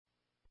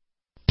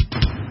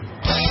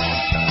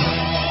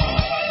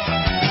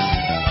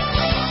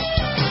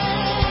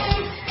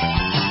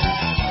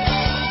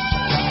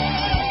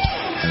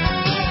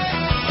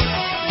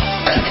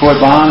Troy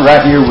Bond,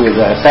 right here with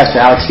Pastor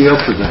Alex Hill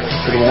for the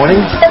Good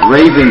morning.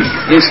 Raven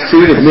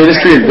Institute of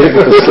Ministry and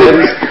Biblical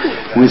Studies.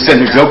 We were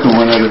sitting there joking with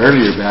one another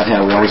earlier about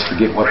how we always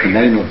forget what the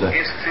name of the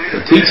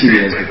teaching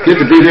is. But good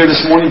to be here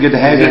this morning. Good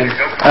to have you.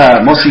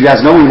 Most of you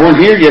guys know we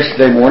weren't here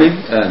yesterday morning.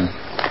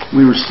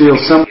 We were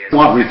still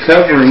somewhat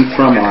recovering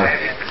from our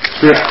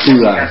trip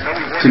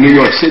to New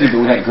York City, but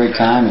we had a great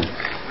time and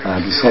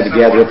just had to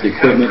gather up the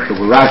equipment. But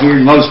we're right here.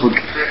 You notice we're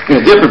in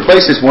a different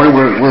place this morning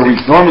where we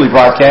normally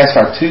broadcast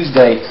our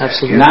Tuesday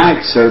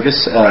night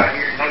service.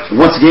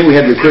 Once again, we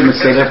had the equipment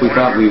set up. We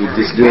thought we would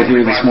just do it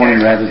here this morning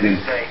rather than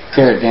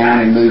tear it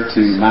down and move to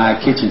my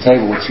kitchen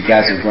table, which you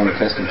guys have grown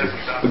accustomed to.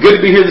 But good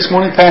to be here this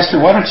morning. Pastor,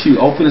 why don't you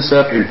open us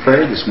up in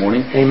prayer this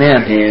morning?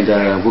 Amen.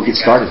 And we'll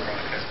get started.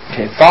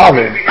 Okay,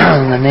 Father,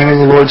 in the name of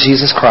the Lord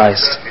Jesus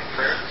Christ,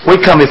 we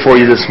come before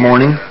you this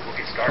morning.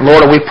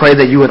 Lord, we pray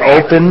that you would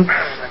open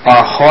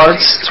our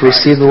hearts to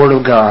receive the Word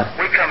of God.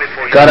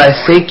 God, I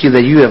thank you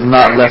that you have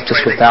not left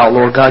us without,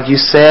 Lord God. You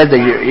said that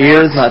your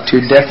ear is not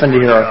too deafened to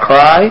hear our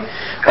cry,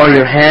 or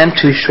your hand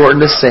too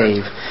shortened to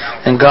save.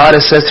 And God,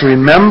 it says to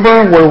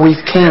remember where we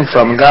came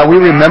from. And God, we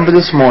remember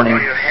this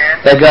morning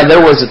that, God,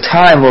 there was a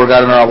time, Lord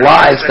God, in our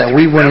lives that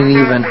we wouldn't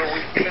even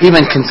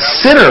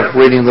consider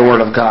reading the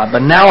Word of God.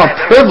 But now a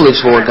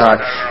privilege, Lord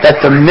God, that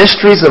the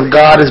mysteries of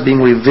God is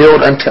being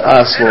revealed unto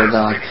us, Lord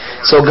God.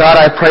 So God,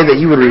 I pray that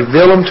you would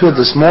reveal them to us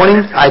this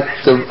morning. I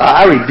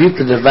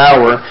rebuke the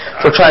devourer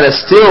for trying to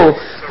steal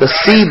the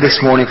seed this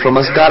morning from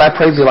us. God, I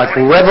pray be like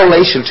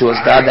revelation to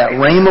us, God, that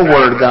rhema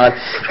word, God,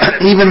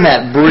 even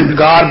that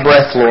God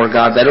breath, Lord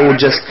God, that it will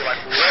just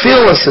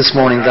fill us this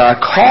morning,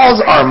 God. Cause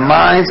our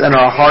minds and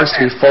our hearts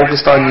to be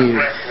focused on you.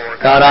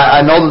 God,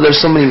 I know that there's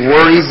so many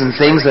worries and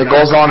things that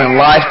goes on in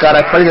life. God,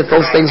 I pray that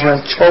those things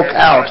won't choke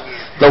out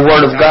the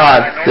Word of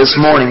God this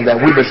morning, that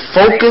we would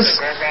focus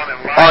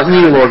on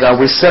you, Lord God.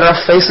 We set our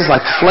faces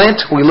like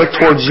flint. We look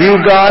towards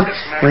you, God,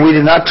 and we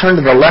do not turn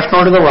to the left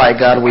nor to the right,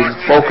 God. We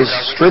focus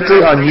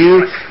strictly on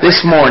you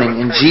this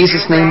morning. In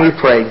Jesus' name we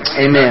pray.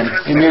 Amen.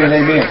 Amen and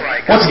amen.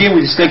 Once again,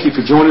 we just thank you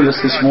for joining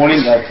us this morning.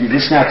 If you're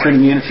just now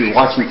tuning in, if you're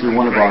watching through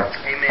one of our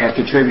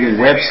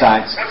contributing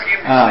websites,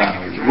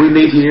 we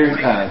meet here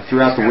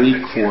throughout the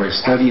week for a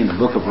study in the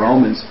book of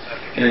Romans.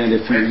 And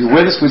if you're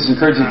with us, we just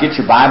encourage you to get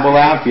your Bible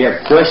out. If you have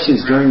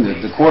questions during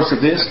the course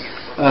of this,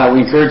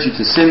 we encourage you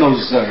to send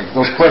those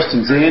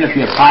questions in. If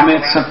you have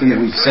comments, something that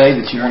we say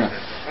that you want to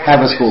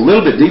have us go a little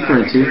bit deeper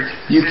into,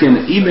 you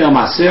can email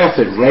myself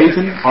at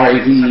Raven,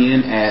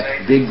 R-A-V-E-N,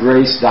 at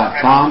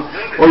biggrace.com,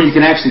 or you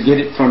can actually get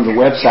it from the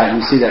website. You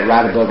see that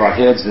right above our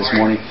heads this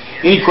morning.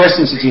 Any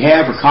questions that you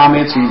have or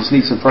comments, or you just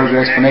need some further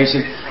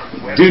explanation,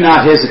 do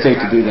not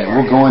hesitate to do that.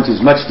 We'll go into as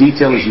much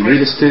detail as you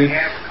need us to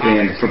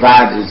and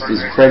provide as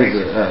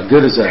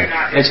good as an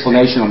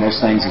explanation on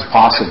those things as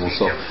possible.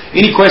 So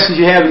any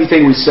questions you have,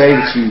 anything we say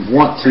that you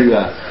want to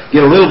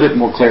get a little bit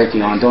more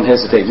clarity on, don't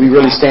hesitate. We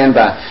really stand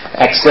by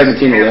Acts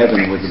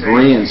 17:11 with the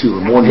Bereans, who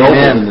were more noble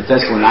than the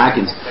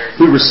Thessalonians,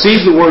 who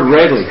received the word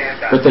readily,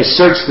 but they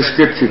searched the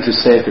Scripture to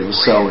say if it was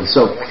so. And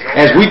so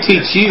as we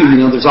teach you,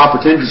 there's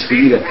opportunities for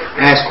you to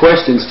ask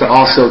questions to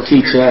also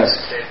teach us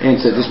and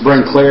to just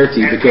bring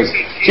clarity, because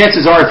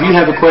chances are if you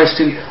have a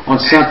question on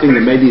something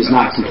that maybe is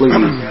not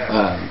completely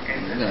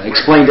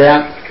explained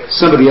out,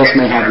 somebody else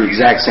may have the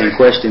exact same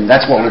question.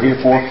 That's what we're here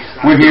for.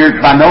 We're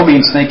here by no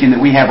means thinking that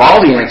we have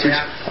all the answers,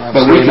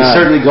 but we can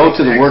certainly go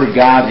to the Word of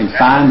God and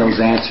find those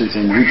answers,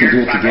 and we can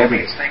do it together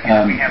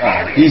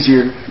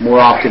easier more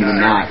often than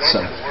not.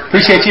 So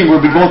appreciate you. We'll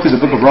be going through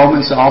the book of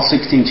Romans, all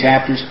 16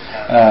 chapters.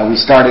 We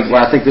started,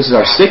 I think this is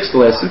our 6th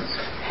lesson.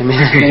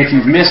 And if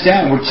you've missed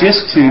out, we're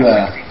just to,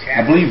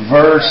 I believe,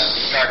 verse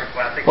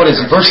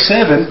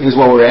 7 is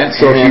where we're at.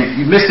 So if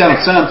you missed out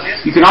on some,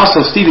 you can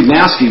also, Steve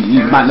Ignowski,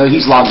 you might know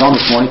he's logged on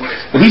this morning,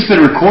 but he's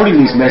been recording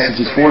these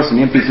messages for us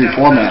in MP3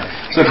 format.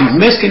 So if you've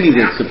missed any of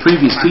the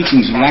previous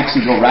teachings, you can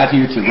actually go right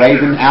here to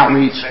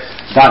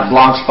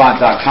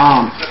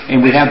ravenoutreach.blogspot.com,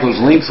 and we have those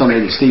links on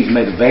there that Steve's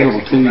made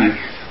available to you.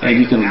 And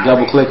you can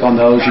double-click on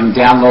those. You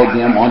can download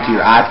them onto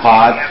your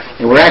iPod.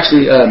 And we're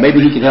actually,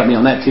 maybe he can help me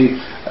on that too.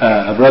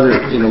 A brother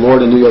in the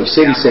Lord in New York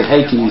City said,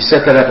 hey, can you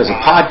set that up as a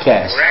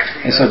podcast?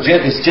 And so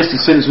it's just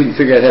as soon as we can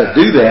figure out how to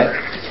do that,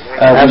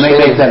 we may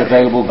make that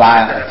available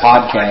via a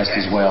podcast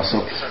as well.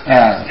 So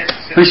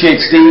appreciate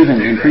Steve and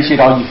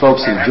appreciate all you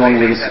folks that join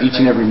with us each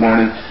and every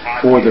morning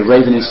for the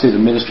Raven Institute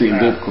of Ministry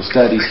and Biblical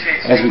Studies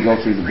as we go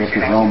through the book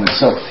of Romans.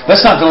 So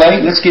let's not delay.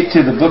 Let's get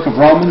to the book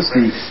of Romans,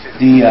 the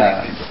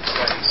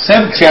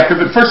 7th chapter.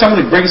 But first I'm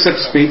going to bring us up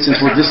to speed since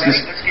we're just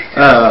this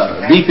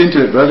deep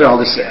into it, brother. I'll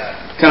just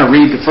kind of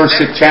read the first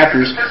 6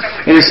 chapters.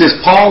 And it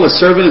says, Paul, a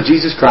servant of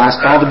Jesus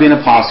Christ, called to be an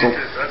apostle,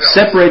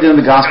 separated in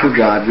the gospel of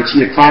God, which he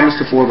had promised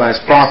before by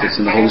his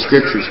prophets in the Holy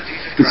Scriptures,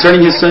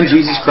 concerning his Son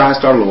Jesus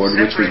Christ our Lord,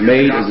 which was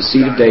made of the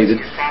seed of David,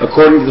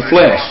 according to the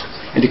flesh,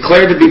 and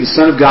declared to be the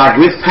Son of God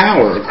with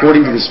power,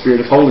 according to the Spirit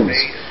of holiness,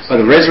 by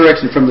the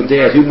resurrection from the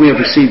dead, whom we have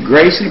received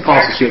grace and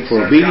apostleship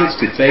for obedience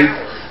to faith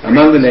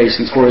among the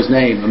nations for his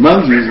name.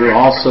 Among you were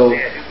also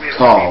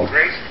called.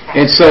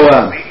 And so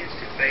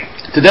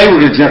Today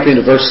we're going to jump into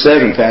verse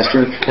 7,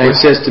 Pastor, where it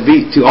says,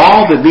 to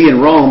all that be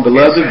in Rome,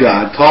 beloved of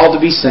God, called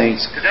to be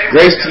saints,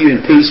 grace to you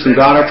and peace from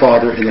God our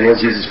Father and the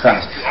Lord Jesus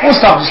Christ. I want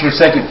to stop just for a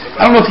second.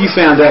 I don't know if you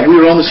found out, we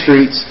were on the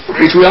streets,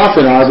 which we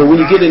often are, but when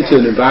you get into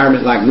an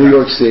environment like New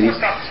York City,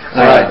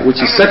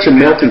 which is such a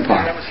melting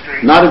pot,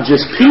 not of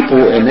just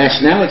people and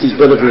nationalities,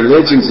 but of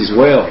religions as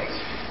well.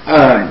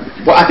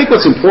 Well, I think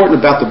what's important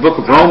about the book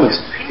of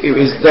Romans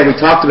is that we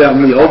talked about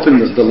when we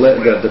opened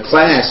the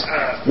class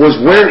was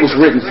where it was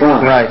written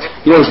from. Right.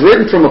 You know, it was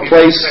written from a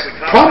place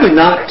probably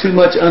not too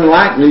much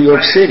unlike New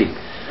York City,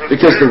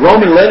 because the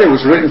Roman letter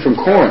was written from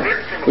Corinth,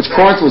 which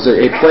Corinth was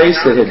a place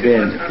that had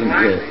been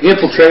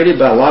infiltrated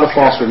by a lot of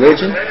false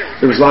religion.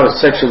 There was a lot of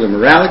sexual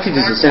immorality.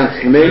 Does it sound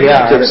familiar?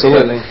 Yeah,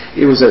 absolutely.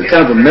 It was a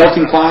kind of a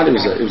melting pot. It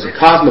was a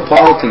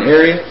cosmopolitan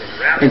area,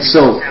 and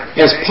so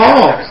as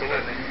Paul.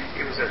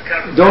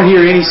 Don't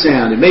hear any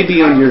sound. It may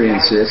be on your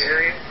end, sis.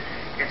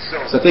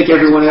 So I think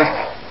everyone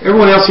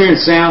else hearing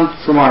sound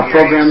from our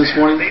program this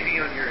morning?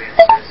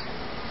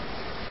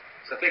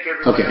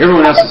 Okay,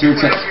 everyone else is hearing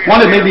sound.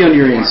 One, it may be on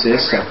your end,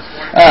 sis.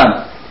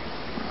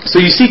 So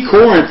you see,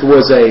 Corinth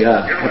was a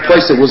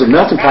place that was a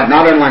melting pot,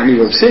 not unlike New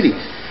York City.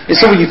 And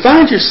so when you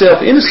find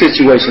yourself in a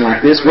situation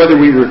like this, whether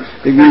we were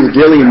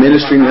dealing and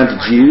ministering unto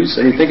Jews,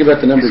 I mean, think about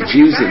the number of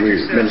Jews that we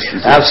were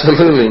ministering to.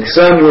 Absolutely.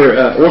 Some were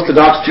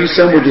Orthodox Jews,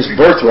 some were just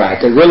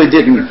birthright. They really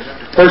didn't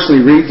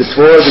personally read the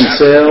Torah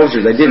themselves,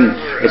 or they didn't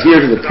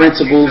adhere to the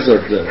principles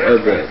of the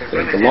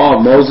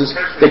law of Moses.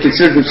 They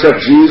considered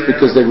themselves Jews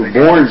because they were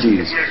born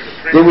Jews.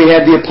 Then we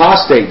had the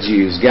apostate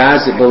Jews,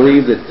 guys that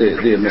believed that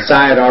the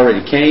Messiah had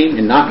already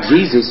came, and not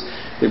Jesus,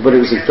 but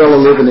it was a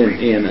fellow living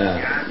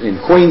in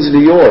Queens,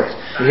 New York.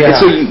 Yeah. And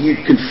so you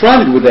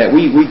confronted with that.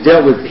 We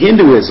dealt with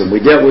Hinduism. We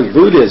dealt with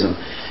Buddhism.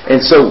 And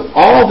so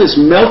all this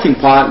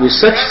melting pot was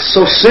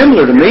so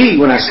similar to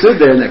me when I stood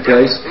there in that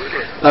place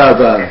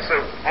of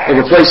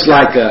a place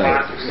like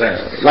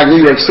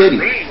New York City.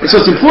 And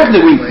so it's important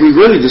that we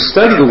really just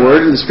study the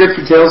Word. And the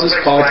Scripture tells us,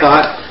 Paul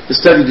taught, to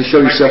study to show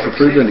yourself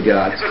approved unto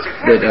God,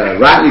 that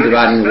rightly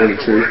dividing the word of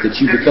truth, that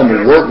you become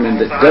a workman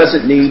that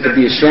doesn't need to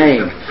be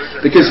ashamed.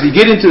 Because if you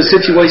get into a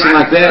situation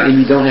like that and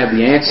you don't have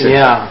the answer,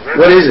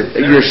 what is it?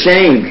 You're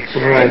ashamed.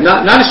 Right.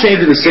 Not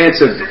ashamed in the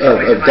sense of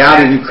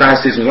doubting who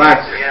Christ is in your life,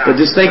 but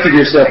just thinking to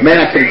yourself,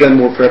 man, I could have done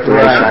more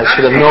preparation. Right. I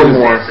should have known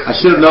more. I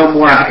should have known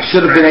more. I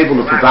should have been able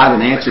to provide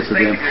an answer for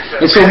them.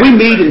 And so when we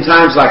meet in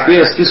times like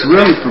this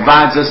really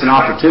provides us an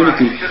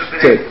opportunity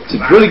to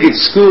really get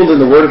schooled in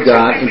the Word of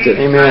God and to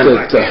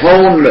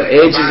hone the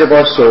edges of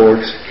our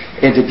swords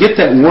and to get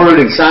that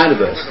Word inside of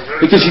us.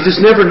 Because you just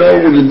never know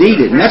when you need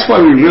it. And that's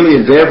why we really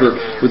endeavor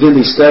within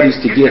these studies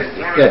to get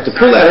to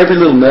pull out every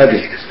little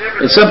nugget.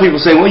 And some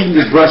people say, well, you can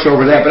just brush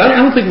over that. But I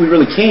don't think we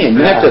really can.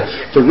 You have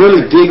to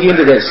really dig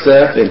into that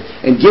stuff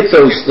and get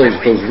those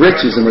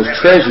riches and those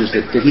treasures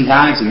that He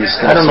hides in this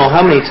stuff. I don't know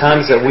how many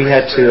times that we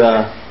had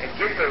to,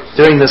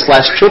 during this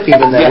last trip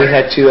even, that we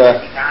had to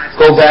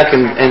go back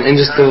and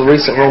just the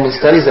recent Roman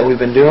studies that we've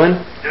been doing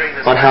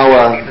on how,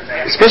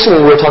 especially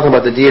when we were talking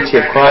about the deity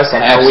of Christ,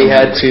 on how we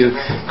had to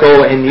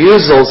go and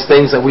use those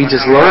things that we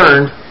just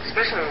learned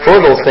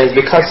for those things,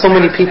 because so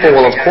many people,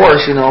 well, of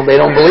course, they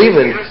don't believe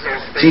in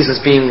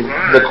Jesus being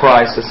the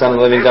Christ, the Son of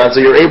the living God.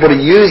 So you're able to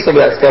use some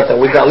of that stuff that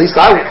we got. At least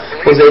I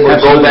was able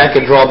to go back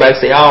and draw back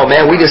and say, oh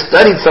man, we just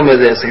studied some of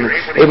this, and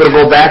able to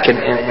go back and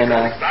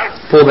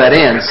pull that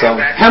in. So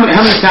how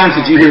many times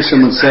did you hear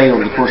someone say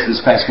over the course of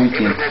this past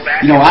weekend,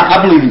 I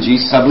believe in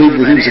Jesus, I believe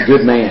that He was a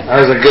good man.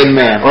 I was a good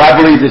man. Or I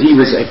believe that He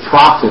was a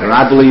prophet, or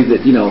I believe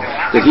that,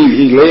 that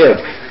He lived.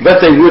 But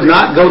they would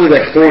not go to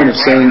that point of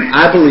saying,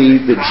 I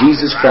believe that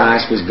Jesus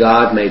Christ was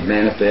God made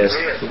manifest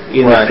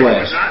in the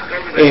flesh.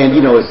 And,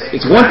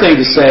 it's one thing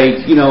to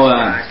say, He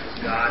was.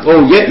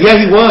 Yeah,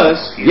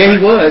 He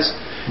was.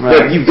 Right.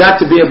 But you've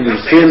got to be able to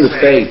defend the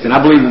faith. And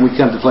I believe when we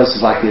come to places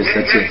like this,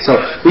 that's it. So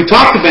we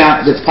talked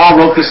about that Paul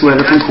wrote this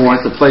letter from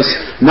Corinth, a place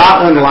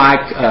not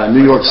unlike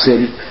New York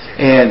City.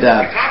 And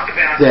that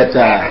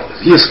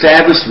he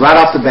established right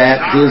off the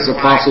bat his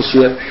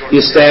apostleship. He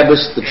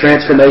established the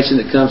transformation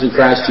that comes in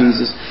Christ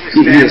Jesus.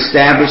 He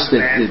established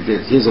that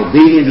his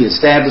obedience. He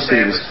established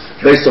that it was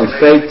based on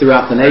faith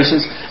throughout the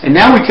nations. And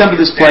now we come to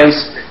this place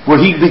where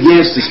he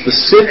begins to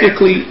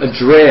specifically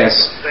address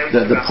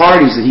the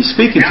parties that he's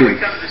speaking to.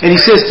 And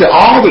he says, to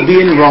all that be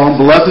in Rome,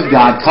 beloved of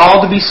God,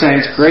 called to be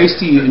saints, grace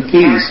to you and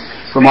peace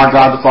from our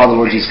God the Father,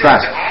 Lord Jesus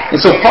Christ. And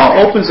so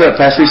Paul opens up,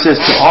 Pastor, he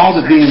says, to all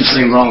that be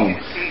in Rome.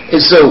 And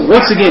so,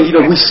 once again,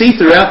 we see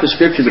throughout the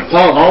Scripture that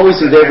Paul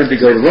always endeavored to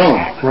go to Rome.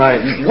 Right.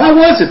 Why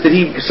was it that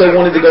he so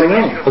wanted to go to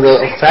Rome?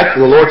 Well, in fact,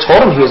 the Lord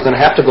told him he was going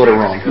to have to go to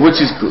Rome.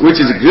 Which is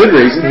a good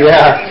reason.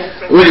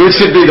 Yeah. Which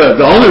should be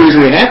the only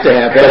reason we have to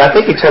have that. But I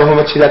think he told him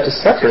how much he'd have to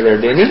suffer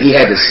there, didn't he? He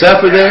had to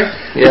suffer there.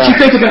 Yeah. But you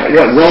think about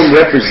what Rome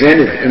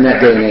represented in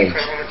that day and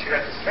age.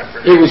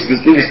 It was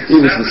the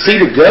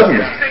seat of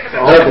government.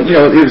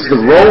 It was the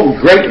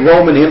great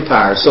Roman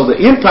Empire. So the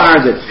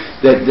empire that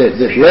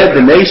led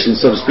the nation,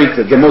 so to speak,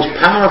 the most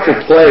powerful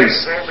place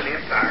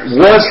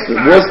was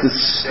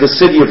the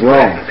city of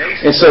Rome.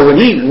 And so when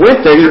he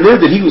went there, he knew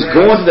that he was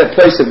going to that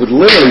place that would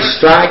literally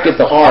strike at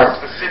the heart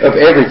of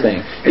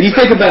everything. And you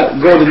think about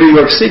going to New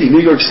York City.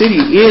 New York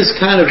City is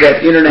kind of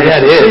that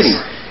international city.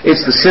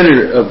 It's the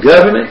center of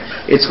government.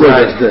 It's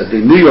where the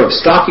New York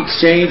Stock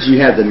Exchange, you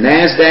have the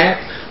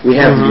NASDAQ, we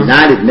have the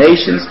United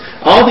Nations,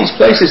 all these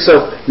places.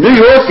 So New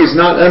York is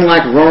not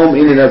unlike Rome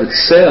in and of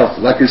itself,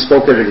 like we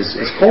spoke of it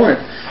as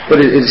Corinth, but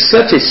it is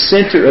such a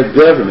center of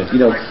government.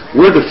 You know,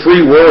 we're the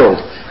free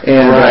world.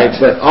 And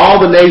but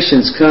all the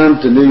nations come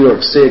to New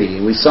York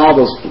City, and we saw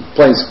those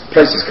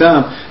places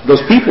come.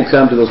 Those people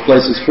come to those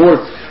places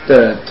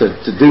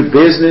to do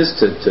business,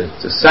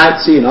 to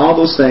sightsee, and all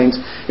those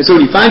things. And so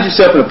when you find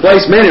yourself in a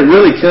place, man, it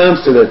really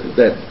comes to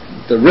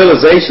the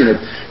realization of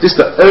just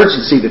the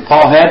urgency that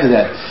Paul had to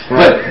that.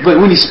 Right.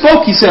 But when he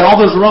spoke, he said all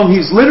those Rome. He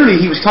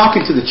was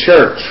talking to the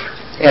church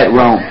at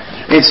Rome.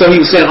 And so he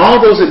was saying all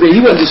those,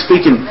 he wasn't just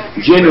speaking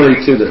generally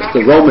to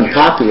the Roman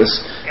populace,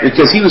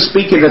 because he was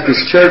speaking of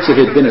this church that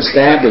had been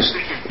established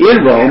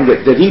in Rome,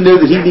 that he knew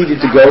that he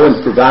needed to go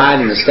and provide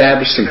and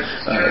establish some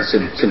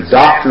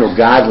doctrinal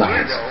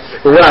guidelines.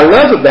 But what I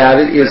love about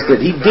it is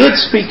that he did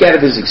speak out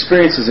of his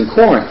experiences in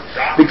Corinth,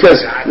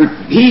 because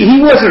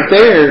he wasn't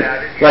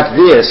there like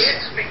this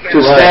to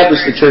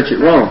establish the church at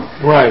Rome.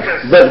 Right.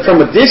 But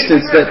from a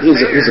distance, that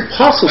his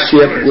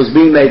apostleship was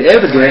being made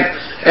evident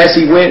as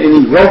he went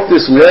and he wrote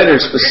this letter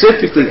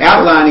specifically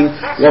outlining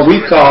what we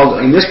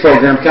call in this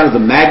program kind of the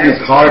Magna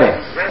Carta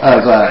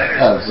of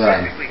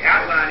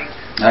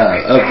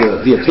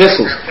the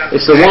epistles.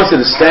 It's the ones that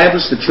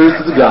establish the truth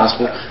of the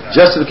gospel,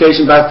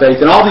 justification by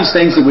faith, and all these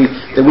things that we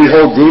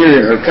hold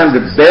dear are kind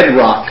of the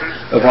bedrock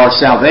of our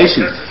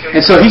salvation.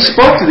 And so he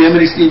spoke to them,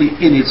 and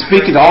he's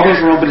speaking to all those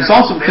around, but it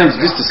also becomes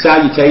just a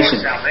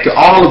salutation to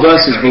all of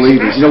us as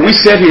believers. You know, we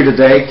sit here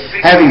today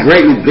having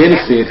greatly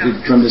benefited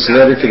from this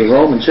letter to the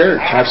Roman church.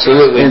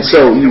 Absolutely. And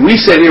so we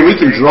sit here, we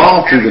can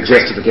draw through the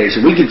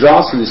justification. We can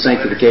draw through the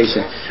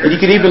sanctification. And you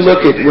can even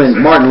look at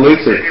when Martin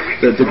Luther,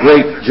 the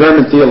great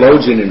German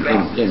theologian and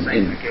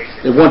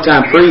at one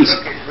time priest,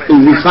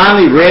 who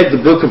finally read the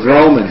book of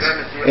Romans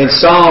and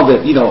saw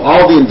that, you know,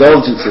 all the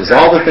indulgences,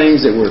 all the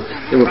things that were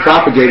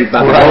propagated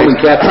by the Roman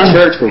Catholic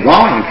Church were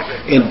wrong.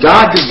 And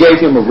God just gave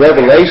him a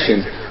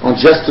revelation on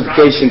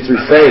justification through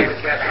faith.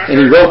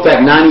 And he wrote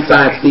that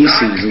 95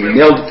 Theses, and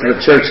he nailed it to the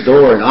church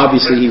door, and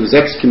obviously he was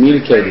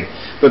excommunicated,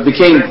 but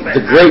became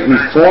the great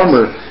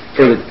reformer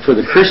for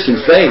the Christian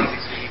faith.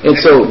 And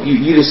so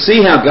you just see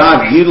how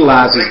God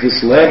utilizes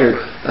this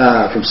letter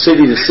from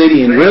city to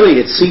city, and really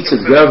it's seats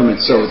of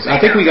government. So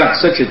I think we got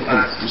such a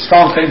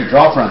strong thing to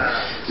draw from.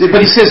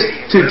 But he says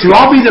to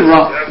all be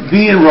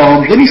in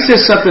Rome. Then he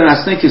says something I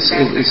think is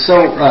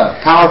so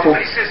powerful,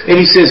 and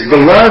he says,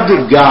 "Beloved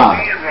of God."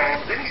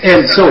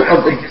 And so,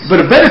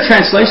 but a better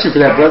translation for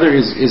that, brother,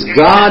 is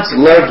God's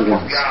loved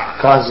ones.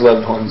 God's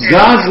loved ones.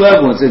 God's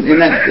loved ones, and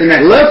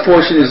that love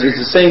portion is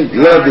the same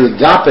love, the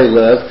agape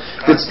love.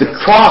 That's the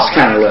cross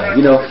kind of love.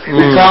 You know,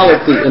 we call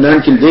it an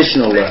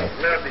unconditional love,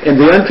 and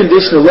the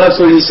unconditional love.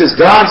 So he says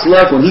God's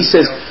loved one. He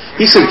said,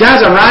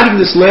 guys, I'm writing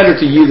this letter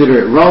to you that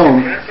are at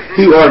Rome,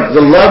 who are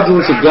the loved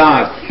ones of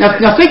God.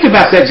 Now think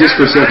about that just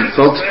for a second,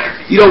 folks.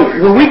 You know,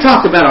 when we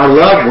talk about our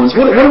loved ones,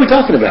 what are we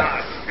talking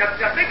about?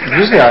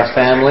 Usually our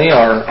family,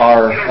 our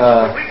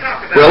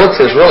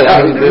relatives, really.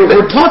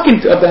 We're talking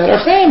about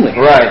our family.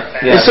 Right.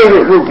 Yeah. And so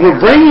we're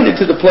bringing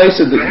it to the place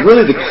of the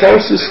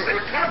closest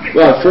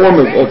form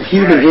of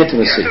human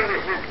intimacy.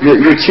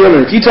 Your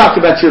children. If you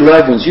talked about your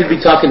loved ones, you'd be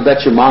talking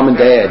about your mom and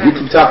dad. You'd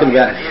be talking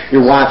about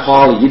your wife,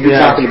 Holly. You'd be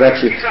talking about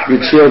your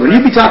children.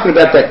 You'd be talking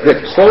about that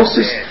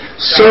closest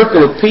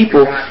circle of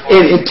people.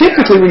 And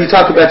typically when you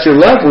talk about your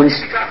loved ones,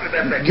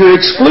 you're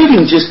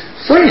excluding just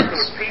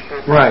friends.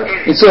 Right.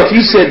 And so if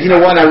you said, you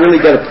know what, I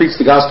really got to preach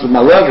the gospel to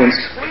my loved ones,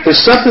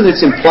 there's something that's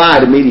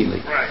implied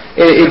immediately.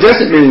 It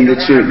doesn't mean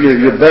that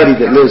your buddy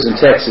that lives in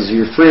Texas or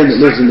your friend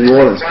that lives in New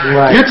Orleans.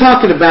 Right. You're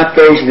talking about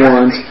those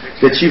ones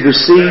that you've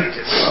received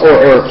or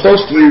are close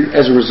to you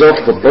as a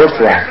result of a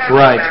birthright.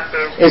 Right.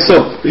 And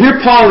so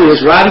here Paul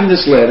is writing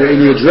this letter,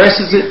 and he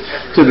addresses it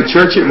to the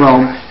church at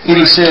Rome, and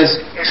he says,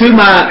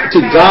 to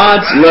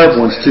God's loved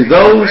ones, to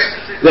those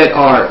that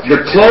are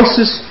the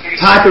closest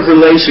type of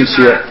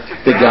relationship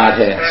that God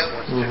has.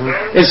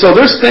 Mm-hmm. And so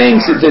there's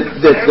things that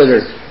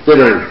are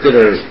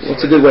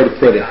what's a good way to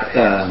put it?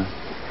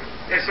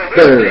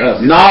 That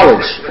are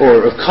knowledge,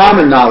 or of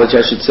common knowledge,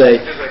 I should say,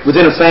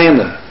 within a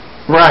family.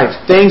 Right.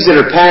 Things that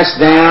are passed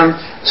down,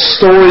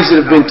 stories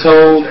that have been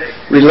told,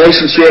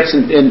 relationships.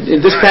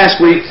 And this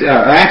past week,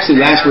 or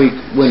actually last week,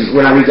 when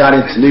we got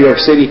into New York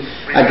City,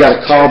 I got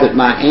a call that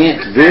my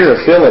aunt Vera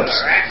Phillips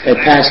had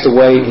passed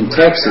away in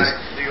Texas.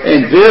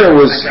 And Vera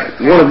was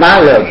one of my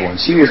loved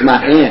ones. She was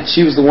my aunt.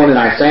 She was the one in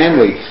our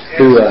family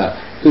who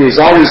who was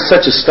always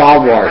such a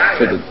stalwart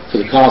for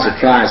the cause of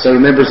Christ. I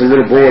remember as a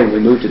little boy when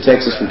we moved to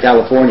Texas from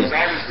California,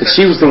 that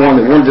she was the one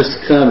that wanted us to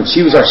come, and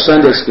she was our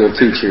Sunday school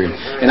teacher.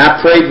 And I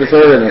prayed with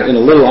her in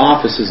a little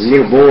office as a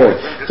little boy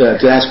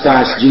to ask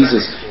Christ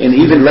Jesus. And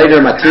even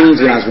later in my teens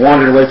when I was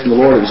wandering away from the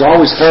Lord, it was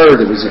always her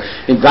that was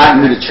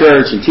inviting me to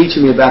church and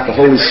teaching me about the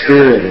Holy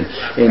Spirit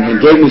and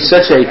gave me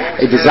such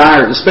a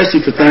desire,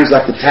 especially for things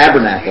like the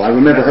tabernacle. I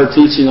remember her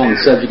teaching on the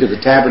subject of the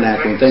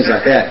tabernacle and things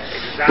like that.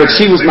 But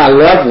she was my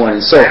loved one.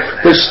 And so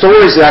there's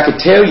stories that I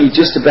could tell you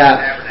just about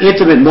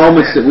intimate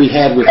moments that we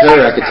had with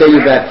her. I could tell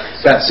you about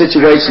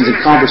situations and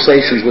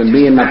conversations when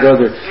me and my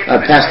brother,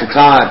 Pastor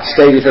Todd,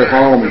 stayed at her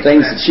home and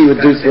things that she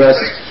would do for us.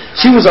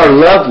 She was our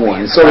loved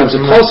one. And so it was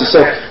a closeness.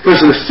 So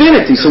there's an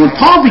affinity. So when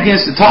Paul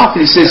begins to talk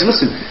and he says,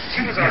 listen,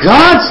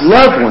 God's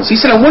loved ones. He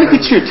said, I want to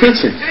get your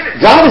attention.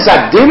 God is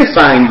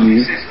identifying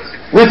you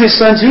with His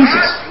Son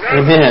Jesus.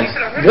 Amen.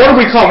 What are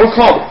we called? We're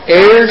called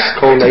heirs,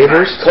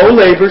 co-laborers,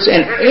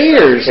 and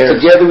heirs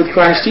together with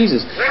Christ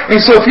Jesus. And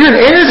so if you're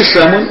an heir to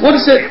someone, what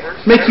does that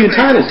make you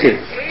entitled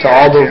to? To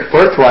all the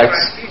birthrights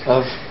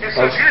of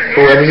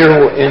whoever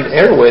you're in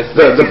heir with.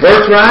 The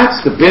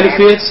birthrights, the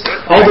benefits,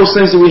 all those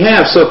things that we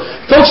have. So,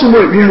 folks, when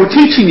we're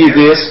teaching you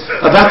this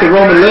about the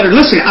Roman letter,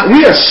 listen,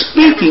 we are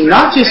speaking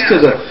not just to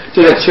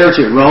that church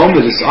at Rome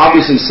that is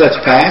obviously such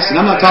past, and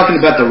I'm not talking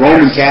about the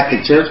Roman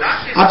Catholic Church.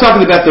 I'm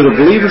talking about the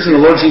believers in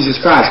the Lord Jesus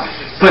Christ.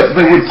 But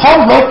when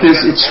Paul wrote this,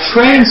 it's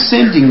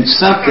transcending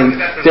something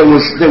that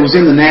was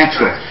in the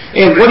natural.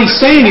 And what he's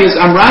saying is,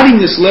 I'm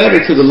writing this letter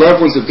to the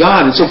loved ones of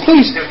God, and so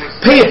please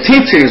pay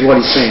attention is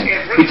what he's saying.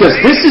 Because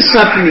this is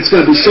something that's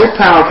going to be so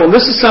powerful, and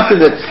this is something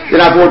that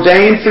I've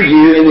ordained for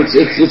you, and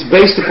it's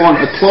based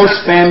upon a close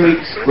family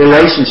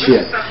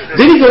relationship.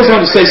 Then he goes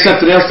on to say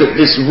something else that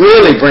just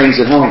really brings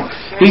it home.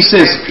 He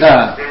said,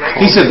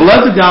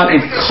 beloved of God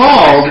and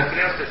called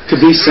to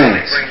be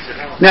saints.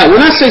 Now,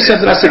 when I say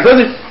something, I say,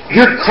 brother,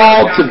 you're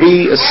called to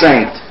be a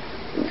saint.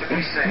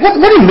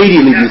 What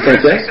immediately do you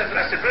think that?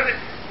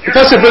 If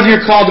I said, brother,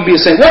 you're called to be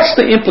a saint, what's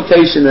the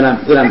implication that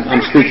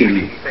I'm speaking to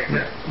you?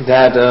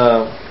 That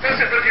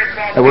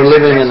we're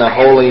living in a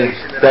holy,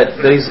 that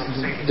He's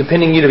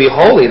depending you to be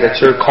holy,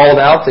 that you're called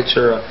out, that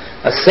you're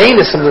a saint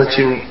is something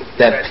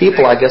that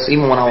people, I guess,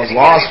 even when I was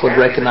lost, would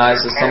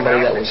recognize as somebody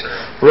that was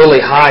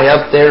really high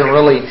up there,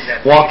 really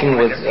walking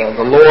with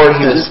the Lord.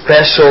 He was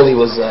special. He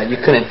was you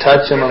couldn't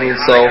touch him.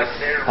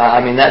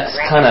 That's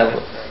kind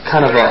of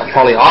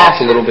probably off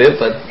a little bit,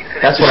 but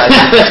that's what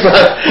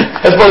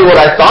that's probably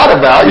what I thought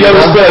about. You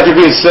almost feel like you're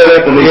being set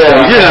up in these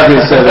things. You're not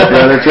being set up,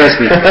 brother. Trust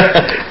me.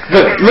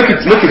 But look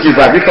at your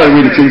Bible. You're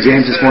probably reading King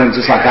James this morning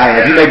just like I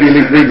have. You may be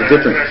reading a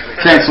different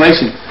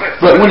translation.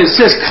 But when it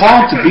says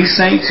called to be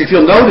saints, if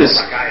you'll notice,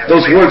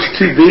 those words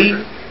to be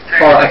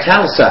are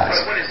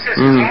italicized.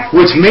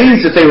 Which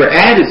means that they were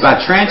added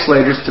by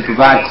translators to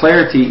provide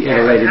clarity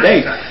at a later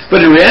date.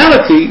 But in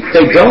reality,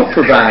 they don't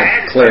provide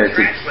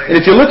clarity. And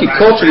if you look at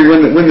culturally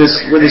when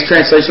this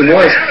translation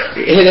was,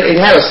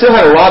 it still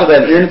had a lot of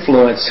that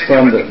influence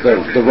from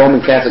the Roman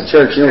Catholic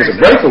Church. You know, it was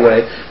a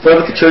breakaway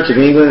from the Church of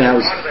England, and I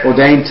was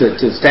ordained to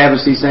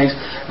establish these things.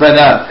 But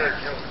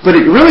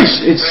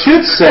it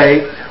should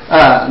say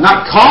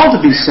not called to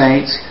be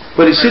saints,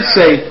 but it should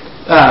say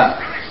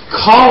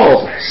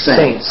called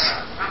saints.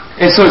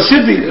 And so it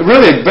should be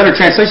really a better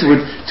translation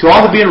would to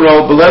all that be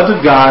enrolled, beloved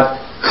of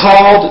God,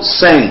 called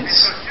saints.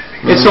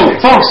 And so,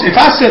 folks, if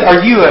I said,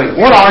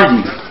 what are you?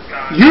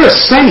 You're a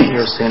saint.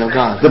 You're a saint of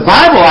God. The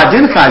Bible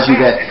identifies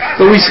you that.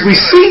 But we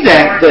see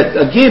that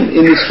again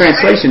in this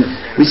translation,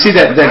 we see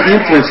that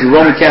influence in the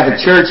Roman Catholic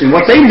Church, and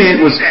what they meant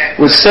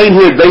was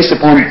sainthood based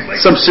upon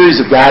some series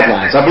of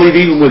guidelines. I believe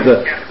even with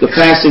the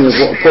passing of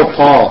Pope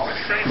Paul,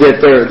 that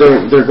they're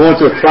going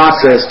through a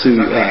process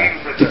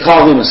to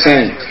call him a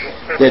saint.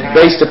 That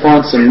based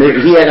upon some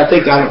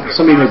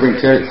somebody may bring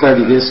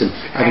clarity to this, and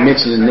I can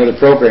mention it in another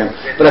program.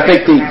 But I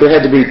think there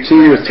had to be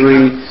 2 or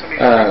 3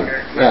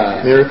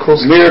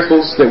 miracles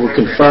that were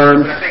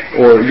confirmed,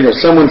 or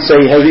someone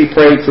say, "Hey, he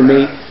prayed for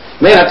me."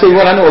 Man, I tell you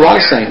what, I know a lot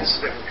of saints.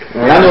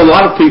 And I know a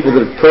lot of people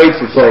that have prayed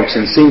for folks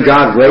and seen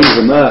God raise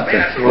them up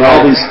and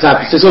all these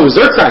types of things. So it was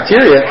their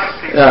criteria.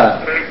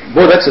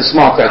 Boy, that's a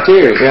small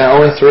criteria. Yeah,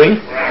 only 3?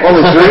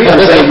 Only 3? I'm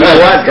saying, you know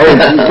what?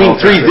 You mean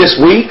 3 this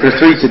week or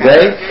 3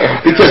 today?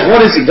 Because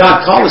what is it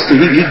God called us to?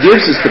 He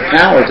gives us the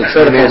power to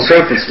tread upon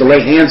serpents, to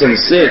lay hands on the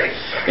sick.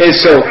 And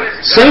so,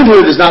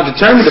 sainthood is not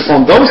determined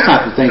upon those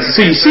type of things.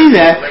 So you see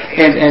that,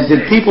 and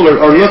then people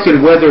are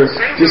looking whether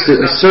just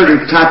a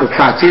certain type of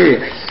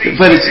criteria.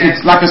 But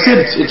it's like I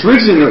said, it's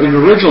originally in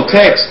the original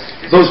text,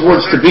 those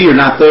words to be are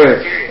not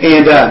there.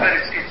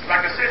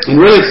 And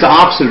really it's the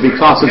opposite of be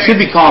called. So it should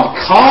be called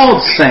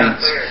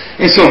saints.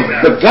 And so,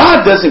 but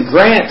God doesn't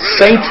grant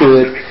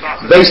sainthood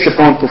based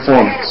upon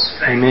performance.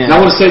 Amen. And I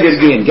want to say that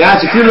again.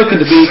 Guys, if you're looking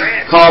to be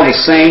called a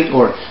saint,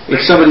 or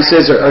if somebody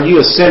says, are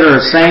you a sinner or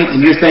a saint?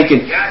 And you're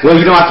thinking, well,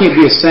 I can't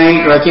be a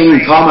saint, or I can't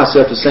even call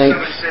myself a saint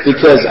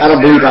because I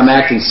don't believe I'm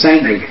acting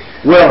saintly.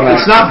 Well,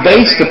 it's not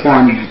based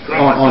upon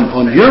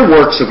your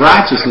works of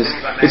righteousness.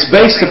 It's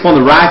based upon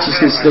the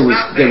righteousness that was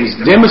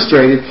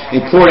demonstrated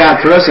and poured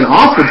out for us and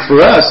offered for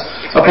us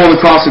upon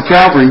the cross of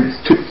Calvary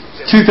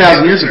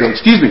 2,000 years ago.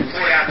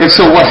 And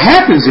so what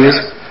happens is,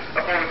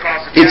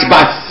 it's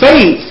by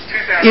faith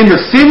in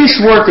the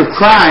finished work of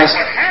Christ,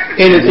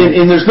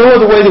 and there's no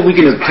other way that we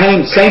can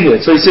obtain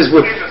sainthood. So he says,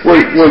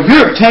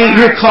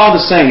 you're called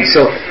a saint.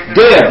 So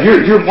Deb,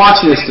 you're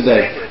watching us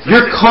today.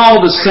 You're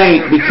called a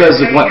saint because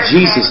of what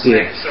Jesus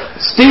did.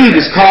 Steve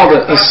is called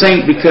a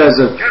saint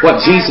because of what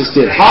Jesus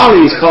did.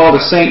 Holly is called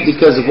a saint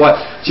because of what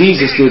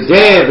Jesus did.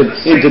 Deb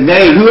and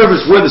Danae,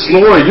 whoever's with us,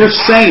 Laura, you're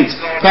saints.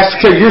 Pastor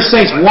Kerry, you're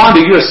saints. Wanda,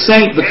 you're a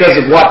saint because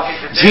of what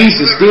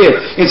Jesus did.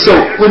 And so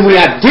when we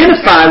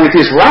identify with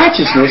His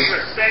righteousness,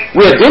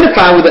 we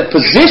identify with that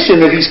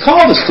position that He's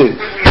called us to.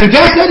 And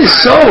guys, that is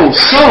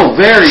so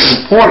very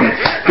important,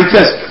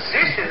 because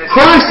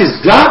Christ has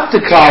got to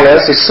call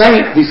us a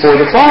saint before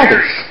the Father.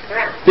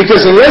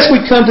 Because unless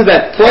we come to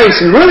that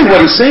place, and really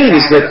what He's saying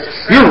is that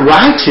you're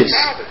righteous.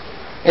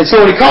 And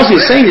so when He calls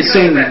you a saint, it's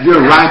saying that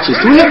you're righteous.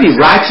 Do we have any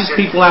righteous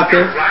people out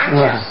there?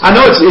 Yeah. I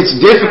know it's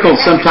difficult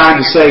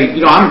sometimes to say,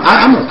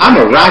 I'm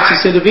a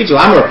righteous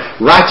individual. I'm a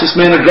righteous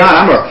man of God.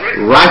 I'm a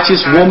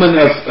righteous woman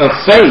of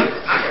faith.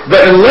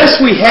 But unless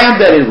we have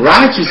that in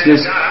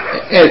righteousness,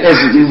 as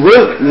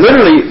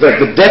literally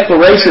the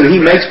declaration that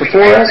He makes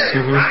before us,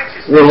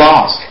 we're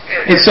lost.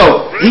 And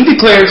so He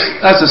declares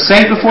us a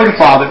saint before the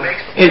Father.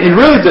 And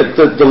really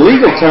the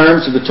legal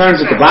terms, or the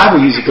terms that the Bible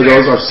uses for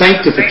those, are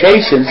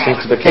sanctification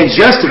and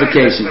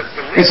justification.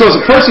 And so as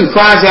a person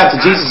cries out to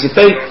Jesus in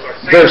faith,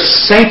 they're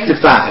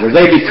sanctified, or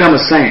they become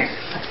a saint.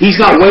 He's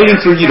not waiting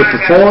for you to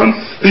perform.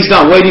 He's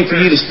not waiting for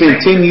you to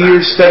spend 10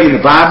 years studying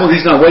the Bible.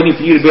 He's not waiting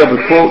for you to be able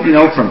to quote,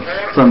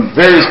 from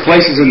various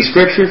places in the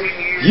Scripture.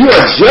 You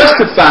are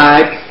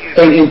justified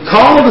and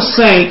called a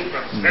saint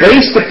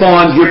based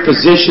upon your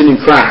position in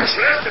Christ.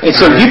 And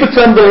so you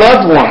become the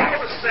loved one.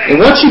 And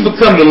once you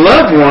become the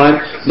loved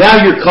one,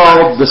 now you're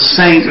called the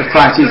saint of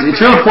Christ.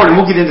 It's real important.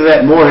 We'll get into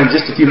that more in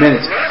just a few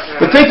minutes.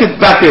 But think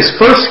about this.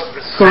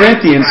 1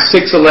 Corinthians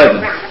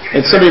 6:11.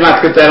 And somebody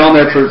might put that on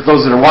there for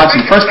those that are watching.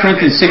 1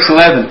 Corinthians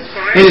 6:11.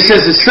 And it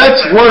says, as such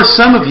were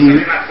some of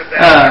you,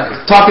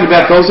 talking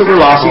about those that were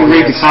lost. You can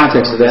read the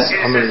context of that.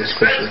 I remember the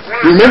Scripture.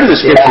 You remember the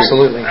Scripture? Yeah,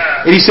 absolutely.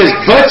 And he says,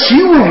 but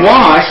you were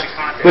washed,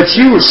 but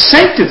you were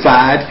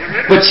sanctified,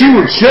 but you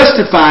were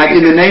justified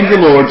in the name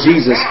of the Lord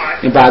Jesus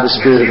and by the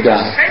Spirit of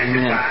God.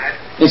 Amen.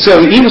 And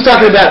so he was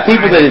talking about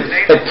people that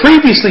had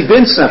previously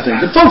been something.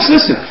 But folks,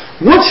 listen,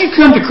 once you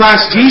come to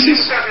Christ Jesus,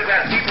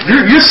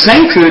 your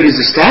sainthood is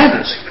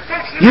established.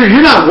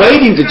 You're not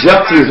waiting to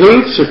jump through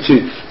hoops or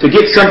to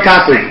get some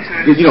type of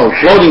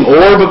floating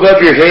orb above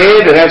your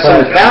head or have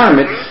some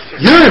empowerment.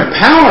 Your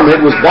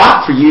empowerment was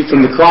bought for you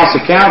from the cross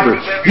of Calvary.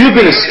 You've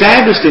been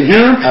established in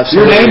Him. Absolutely.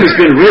 Your name has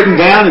been written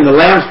down in the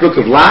Lamb's Book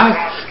of Life.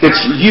 That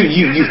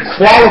you've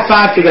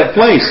qualified for that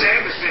place.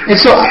 And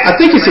so I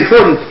think it's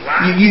important.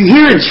 You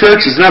hear in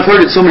churches, and I've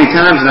heard it so many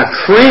times, and I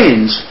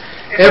cringe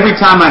every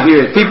time I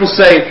hear it. People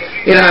say,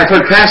 and I've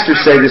heard pastors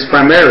say this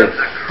primarily.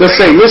 They'll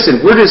say,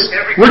 "Listen, we're just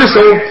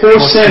old poor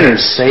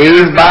sinners,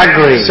 saved by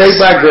grace." Saved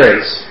by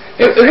grace.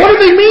 And what do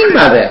they mean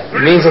by that?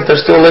 It means that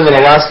they're still living a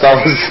lifestyle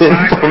of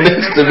sinful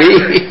means to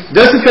be.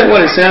 Doesn't that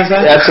what it sounds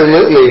like?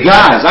 Absolutely.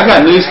 Guys, I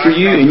got news for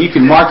you, and you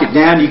can mark it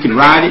down, you can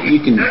write it,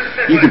 you can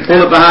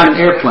pull it behind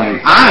an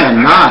airplane. I am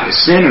not a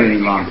sinner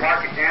any longer.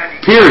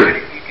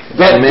 Period.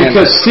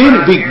 Because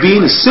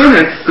being a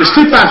sinner, there's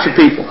two types of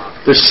people.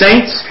 There's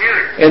saints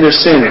and there's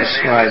sinners.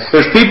 Right.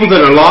 There's people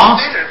that are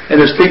lost and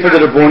there's people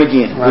that are born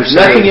again. There's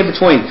nothing in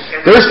between.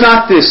 There's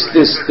not this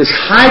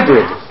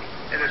hybrid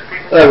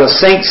of a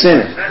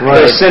saint-sinner,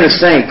 or a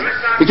sinner-saint.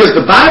 Because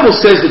the Bible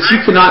says that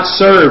you cannot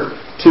serve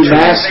two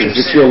masters.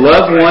 If you'll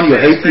love one, you'll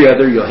hate the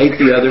other,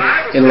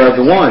 and love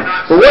the one.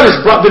 But what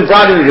has been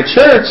brought into the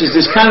church is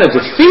this kind of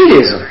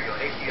defeatism.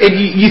 And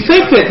you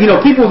think that,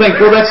 people think,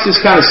 well, that's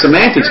just kind of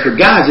semantics. But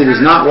guys, it is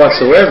not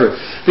whatsoever.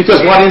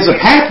 Because what ends up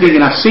happening,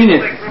 and I've seen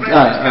it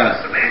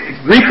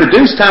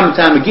reproduced time and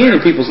time again in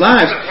people's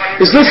lives,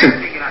 is listen,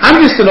 I'm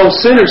just an old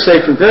sinner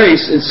saved from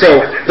grace, and so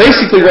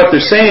basically what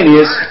they're saying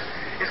is,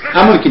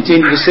 I'm going to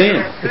continue to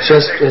sin.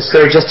 It's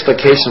their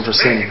justification for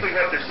sinning.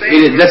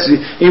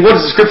 What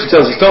does the Scripture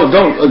tell us?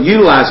 Don't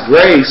utilize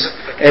grace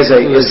as a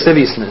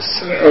lasciviousness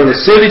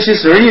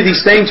or any of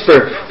these things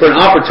for an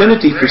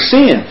opportunity for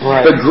sin.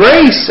 Right. But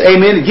grace,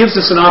 amen, gives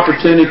us an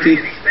opportunity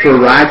for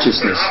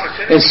righteousness.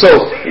 And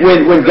so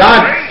when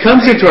God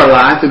comes into our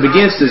life and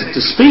begins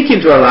to speak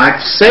into our life,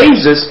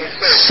 saves us,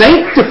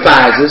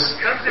 sanctifies us,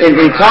 and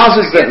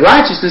causes that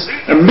righteousness,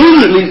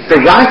 immediately the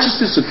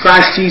righteousness of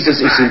Christ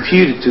Jesus is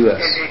imputed to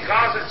us.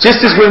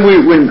 Just as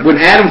when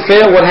Adam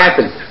fell, what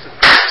happened?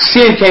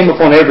 Sin came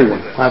upon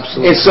everyone.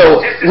 Absolutely. And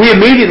so we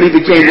immediately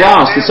became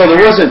lost. And so there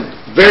wasn't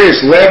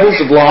various levels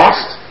of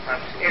lost.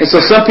 And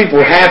so some people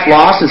were half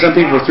lost and some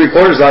people were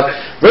three-quarters lost.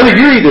 Brother,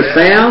 you're either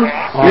found,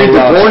 you're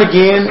either born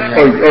again,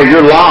 or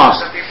you're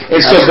lost.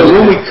 And so but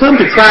when we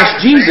come to Christ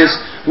Jesus,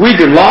 we're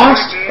either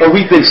lost or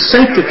we've been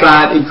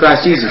sanctified in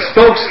Christ Jesus.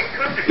 Folks,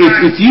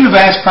 if you've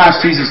asked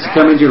Christ Jesus to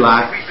come into your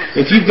life,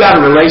 if you've got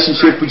a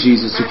relationship with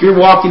Jesus, if you're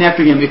walking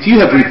after Him, if you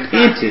have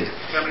repented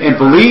and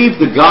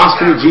believed the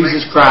gospel of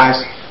Jesus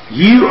Christ,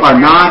 you are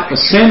not a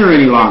sinner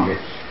any longer.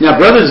 Now,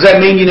 brother, does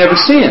that mean you never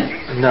sin?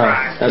 No,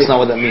 that's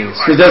not what that means.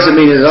 It doesn't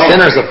mean it at all.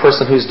 Sinner is a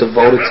person who's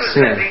devoted to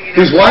sin.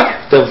 Who's what?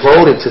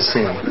 Devoted to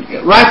sin.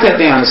 Write that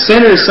down. A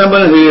sinner is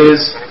someone who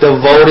is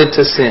devoted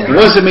to sin.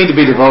 What does it mean to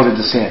be devoted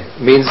to sin?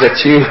 It means that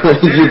you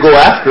go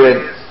after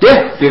it.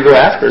 Yeah, you go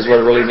after is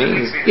what it really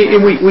means. And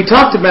we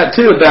talked about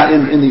too about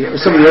in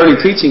some of the early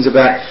teachings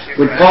about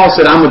when Paul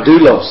said, "I'm a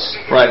doulos."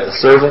 Right, a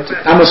servant.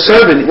 I'm a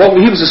servant. Well,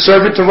 he was a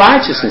servant to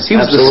righteousness. He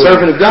was the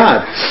servant of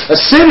God. A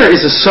sinner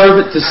is a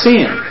servant to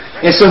sin.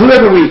 And so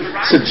whoever we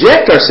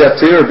subject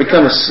ourselves to or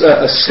become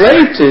a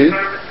slave to,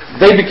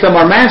 they become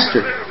our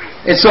master.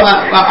 And so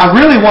I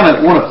really want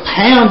to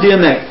pound in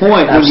that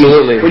point.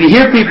 Absolutely. When you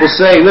hear people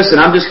say, "Listen,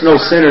 I'm just an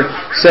old sinner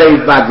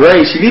saved by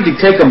grace," you need to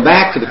take them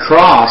back to the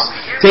cross,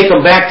 take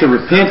them back to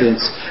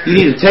repentance. You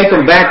need to take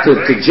them back to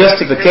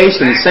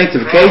justification and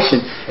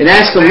sanctification, and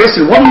ask them,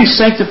 "Listen, what are you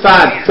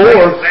sanctified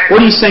for? What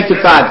are you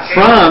sanctified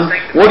from?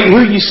 Who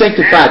are you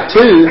sanctified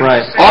to?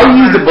 Right. Are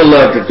you the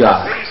beloved of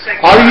God?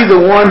 Are you the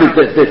one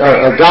that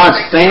are God's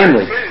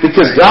family?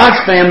 Because God's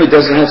family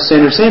doesn't have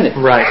sinners in it.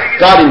 Right.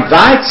 God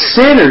invites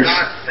sinners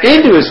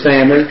into His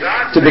family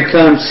to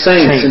become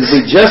saints and to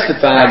be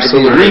justified,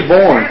 Absolutely. to be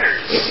reborn.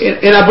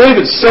 And I believe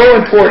it's so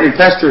important,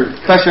 Pastor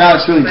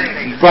Alex really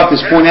brought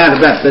this point out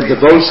about the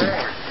devotion.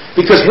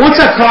 Because once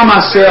I call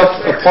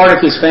myself a part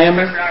of His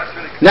family,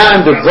 now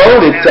I'm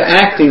devoted to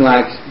acting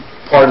like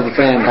part of the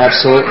family.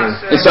 Absolutely.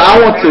 And so I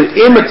want to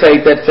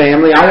imitate that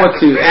family. I want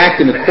to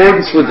act in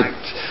accordance with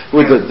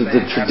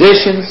the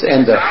traditions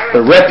and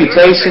the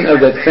reputation of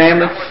that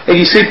family. And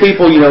you see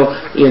people,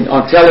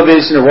 on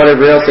television or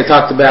whatever else, they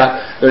talked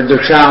about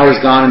their child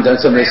has gone and done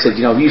something. They said,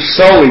 you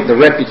sullied the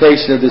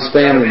reputation of this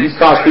family. You've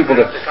caused people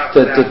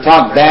to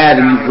talk bad,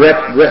 and you've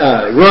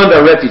ruined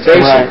our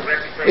reputation.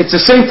 Right. It's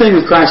the same thing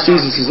with Christ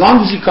Jesus. As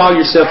long as you call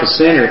yourself a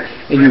sinner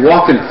and you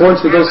walk in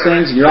accordance with those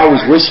things, and you're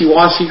always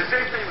wishy-washy,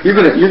 you're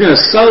gonna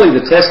sully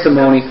the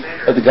testimony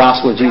of the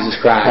gospel of Jesus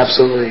Christ.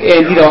 Absolutely.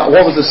 And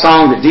what was the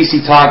song that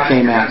D.C. Todd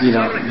came out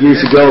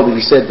years ago that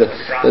he said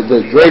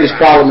the greatest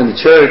problem in the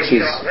church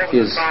is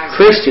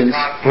Christians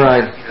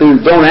who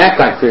don't act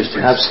like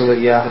Christians.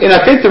 Absolutely, yeah. And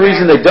I think the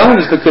reason they don't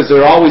is because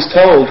they're always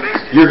told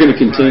you're going to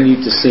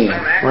continue to sin.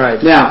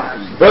 Right. Now,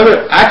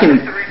 brother, I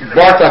can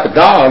bark like a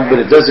dog, but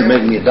it doesn't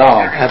make me a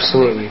dog.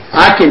 Absolutely.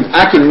 I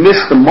can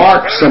miss the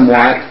mark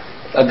somewhat.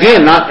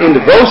 Again, not in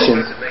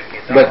devotion,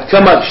 but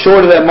come up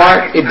short of that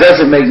mark, it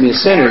doesn't make me a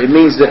sinner. It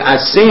means that I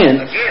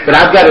sin, but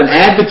I've got an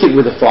advocate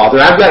with the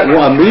Father. I've got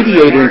a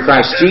mediator in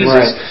Christ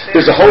Jesus. Right.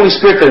 There's a Holy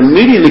Spirit that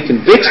immediately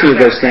convicts me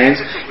of those things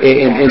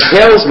and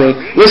tells me,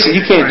 listen,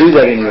 you can't do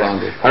that any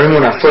longer. I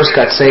remember when I first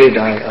got saved,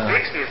 I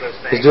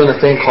was doing a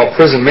thing called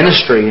prison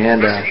ministry,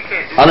 and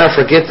I'll never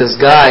forget this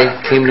guy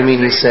came to me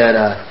and he said,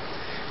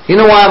 you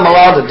know why I'm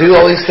allowed to do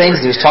all these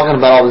things? And he was talking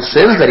about all the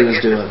sins that he was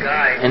doing.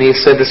 And he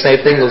said the same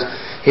thing.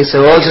 He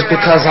said, well, just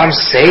because I'm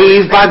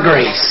saved by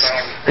grace.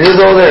 And he was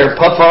over there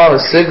puffing on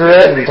a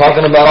cigarette and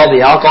talking about all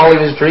the alcohol he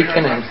was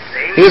drinking. And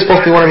he was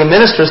supposed to be one of the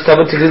ministers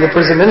coming to do the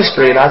prison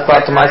ministry. And I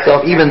thought to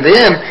myself, even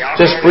then,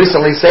 just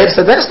recently saved,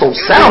 I said, that don't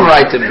sound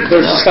right to me.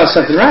 There's just not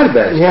something right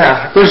about it.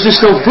 Yeah. There's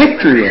just no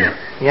victory in it.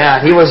 Yeah,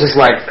 he was just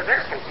like,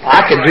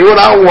 I can do what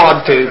I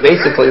want to,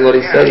 basically what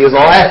he said. He was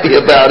all happy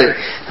about it.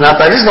 And I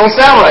thought, this don't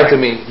sound right to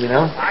me,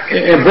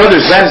 And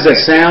brothers, as that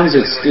sounds,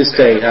 it's just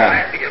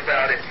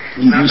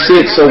you see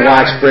it so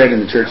widespread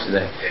in the church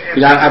today.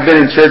 I've been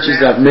in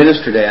churches that I've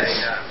ministered at,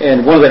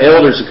 and one of the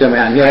elders will come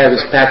out and he'll have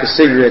his pack of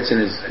cigarettes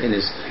in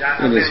his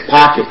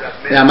pocket.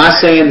 Now, am I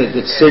saying that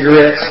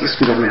cigarettes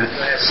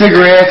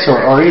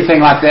or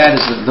anything like that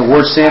is the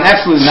worst sin?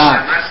 Absolutely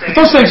not. But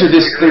those things are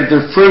just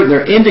they're fruit.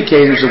 They're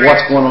indicators of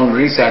what's going on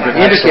the inside.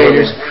 They're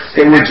indicators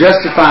that we're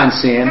justifying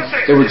sin,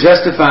 that we're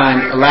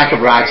justifying a lack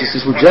of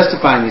righteousness. We're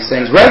justifying these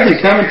things rather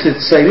than coming to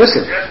say,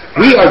 listen,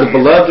 we are the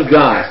beloved of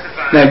God.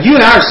 Now, you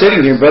and I are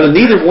sitting here, brother.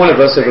 Neither one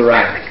of us have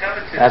arrived.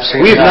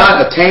 Absolutely. We have not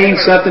attained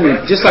something,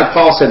 and just like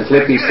Paul said in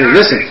Philippians 3,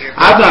 listen,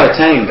 I've not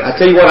attained. I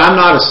tell you what, I'm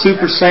not a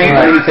super saint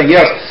or anything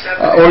else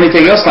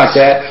like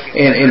that.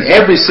 And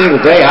every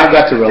single day I've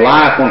got to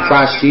rely upon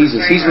Christ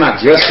Jesus. He's my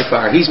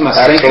justifier. He's my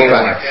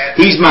sanctifier.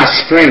 He's my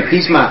strength.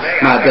 He's my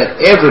that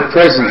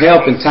ever-present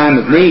help in time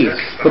of need.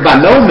 But by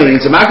no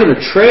means am I going to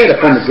tread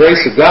upon the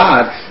grace of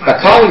God by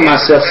calling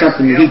myself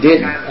something that He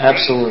didn't.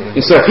 Absolutely.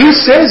 And so if He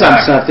says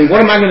I'm something,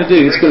 what am I going to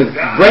do? It's going to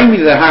bring me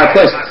to that higher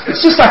place.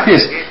 It's just like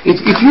this.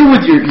 If you're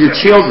with your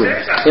children,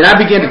 and I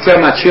begin to tell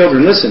my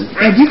children, listen,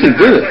 man, you can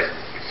do it.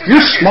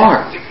 You're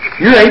smart.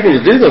 You're able to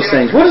do those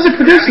things. What does it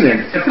produce in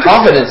them?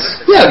 Confidence.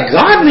 Yeah,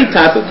 godly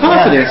type of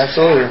confidence. Yeah,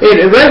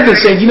 absolutely. And rather than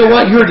saying, you know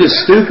what, you're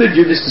just stupid,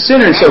 you're just a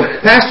sinner. And so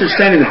pastors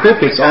stand in the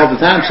pulpits all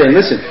the time saying,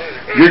 listen,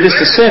 you're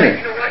just a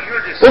sinner.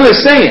 What are they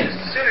saying?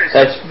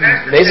 That's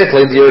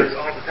basically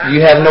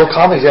you have no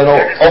confidence. You have no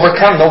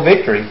overcome, no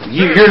victory.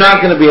 You're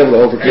not going to be able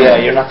to overcome. Yeah,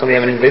 you're not going to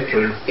have any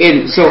victory.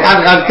 And so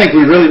I think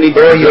we really need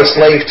to... Or you're a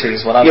slave to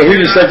is what I'm saying. Yeah,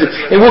 you're a slave to.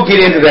 And we'll get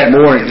into that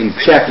more in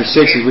chapter 6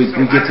 as we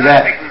get to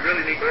that.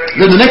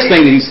 Then the next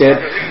thing that he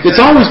said,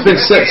 it's always been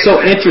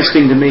so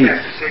interesting to me.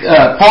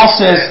 Paul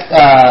says,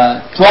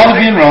 to all of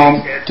you in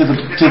Rome, to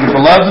the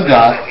beloved of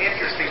God,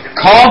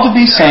 called to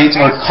be saints,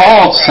 or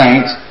called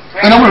saints,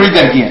 and I'm going to read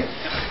that again.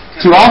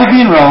 To all of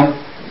you in Rome,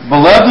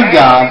 beloved of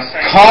God,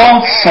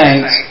 called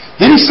saints.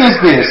 Then he says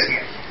this.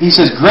 He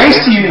says, grace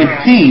to you and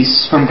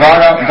peace from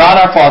God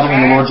our Father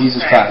and the Lord Jesus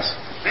Christ.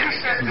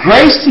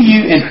 Grace to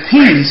you and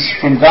peace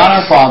from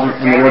God our Father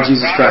and the Lord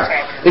Jesus Christ.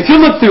 If you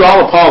look through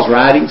all of Paul's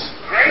writings,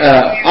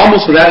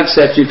 almost without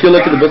exception, if you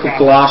look at the book of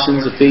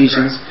Colossians,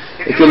 Ephesians,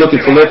 if you look at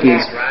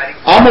Philippians,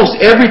 almost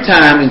every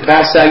time in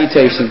Paul's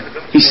salutation,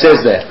 he says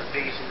that.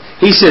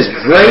 He says,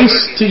 grace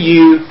to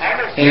you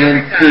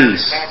and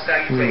peace.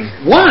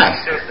 Why?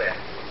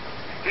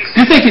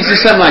 You think it's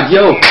just something like,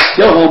 yo,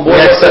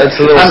 homeboy. It's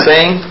a little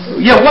saying.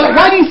 Yeah,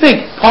 why do you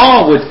think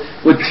Paul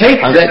would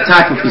take that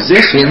type of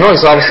position? You know,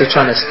 he's obviously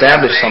trying to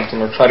establish something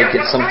or try to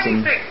get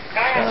something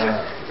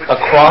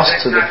across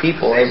to the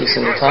people every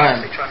single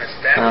time.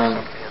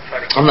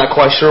 I'm not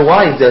quite sure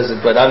why he does it,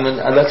 but I mean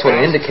that's what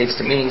it indicates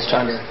to me. He's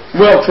trying to.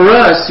 Well, for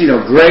us,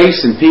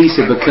 grace and peace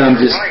have become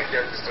just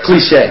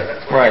cliche.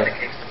 Right.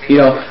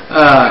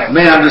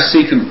 Man, I'm just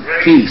seeking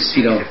peace.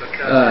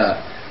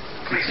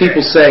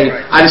 People say,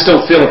 I just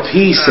don't feel a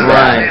peace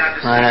about it.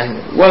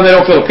 Well, they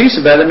don't feel a peace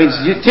about it. That means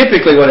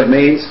typically what it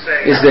means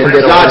is that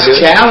God's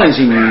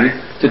challenging you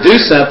to do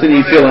something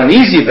and you feel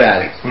uneasy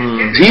about it.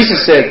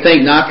 Jesus said,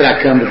 think not that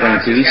I come to bring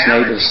peace,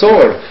 nay, but a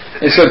sword.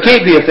 And so it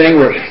can't be a thing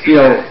where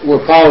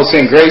Paul was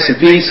saying grace and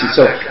peace. And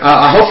so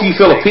I hope you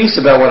feel a peace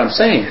about what I'm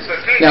saying.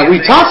 Now, we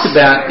talked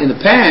about in the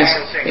past,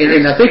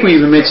 and I think we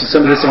even mentioned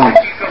some of this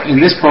in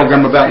this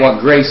program about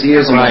what grace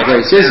is and what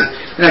grace isn't.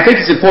 And I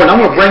think it's important.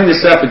 I'm going to bring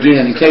this up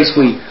again in case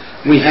we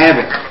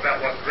haven't.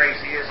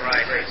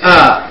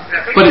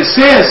 But it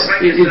says,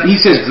 he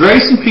says,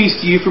 grace and peace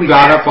to you from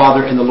God our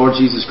Father and the Lord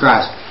Jesus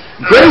Christ.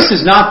 Grace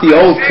is not the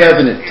old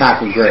covenant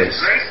type of grace.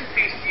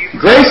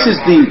 Grace is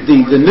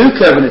the new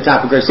covenant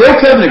type of grace. The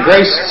old covenant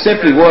grace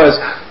simply was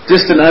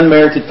just an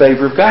unmerited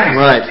favor of God.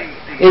 Right.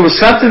 It was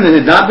something that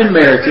had not been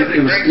merited.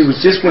 It was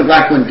just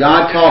like when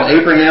God called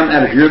Abraham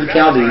out of Ur of the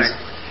Chaldees,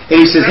 and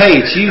He says, "Hey,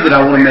 it's you that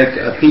I want to make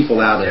a people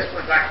out of.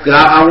 That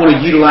I want to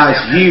utilize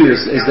you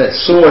as that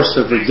source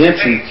of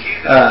redemption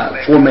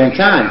for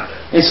mankind."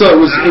 And so it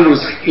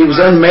was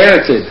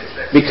unmerited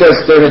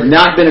because there had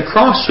not been a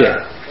cross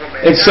yet.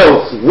 And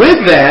so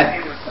with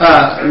that,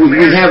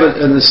 we have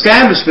an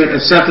establishment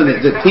of something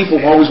that people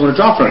always want to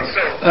draw from.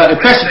 If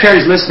Pastor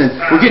Terry's listening,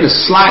 we're getting a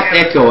slight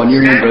echo on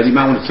your end, brother. You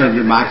might want to turn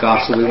your mic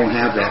off so we won't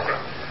have that.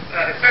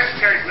 If Pastor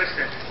Terry's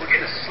listening, we're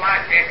getting a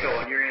slight echo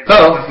on your end.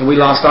 Oh, and we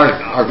lost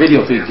our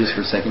video feed just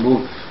for a second.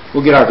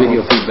 We'll get our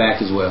video feed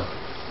back as well.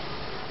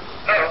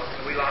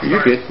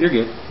 You're good. You're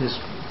good.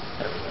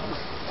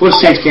 We'll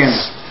just change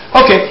cameras.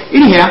 Okay.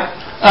 Anyhow,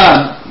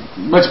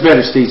 much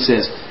better, Steve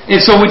says. And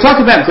so when we talk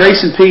about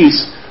grace and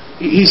peace,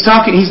 he's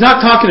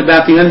not talking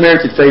about the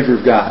unmerited favor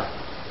of God.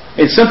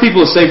 And some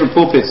people will say from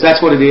pulpits,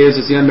 that's what it is,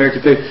 it's the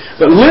unmerited favor.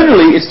 But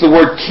literally, it's the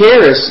word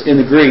charis in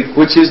the Greek,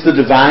 which is the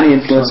divine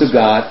influence of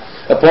God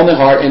upon the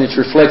heart and its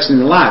reflection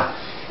in the life.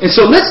 And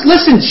so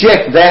let's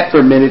inject that for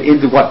a minute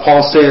into what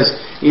Paul says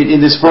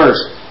in this verse,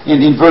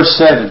 in verse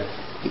 7.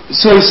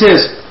 So he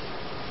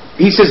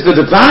says, the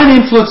divine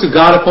influence of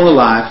God upon the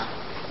life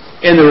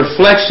and the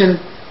reflection,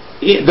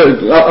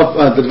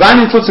 the divine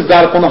influence of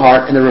God upon the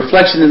heart and the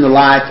reflection in the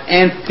life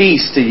and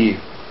peace to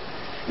you.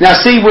 Now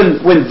see,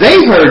 when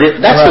they heard it,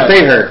 that's what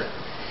they heard.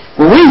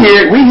 When we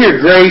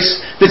hear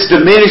grace that's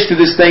diminished to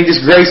this thing,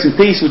 just grace and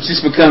peace, which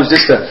just becomes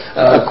just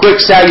a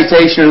quick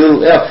salutation or a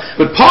little L.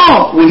 But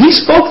Paul, when he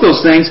spoke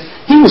those things,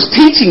 he was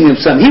teaching them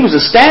something. He was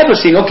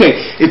establishing,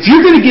 okay, if you're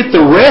going to get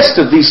the rest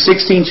of these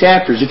 16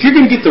 chapters, if you're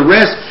going to get the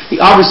rest,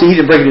 obviously he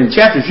didn't break it into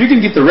chapters, if you're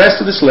going to get the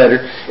rest of this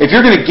letter, if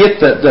you're going to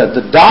get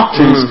the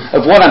doctrines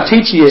of what I'm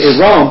teaching you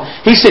in Rome,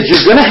 he said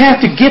you're going to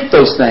have to get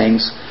those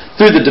things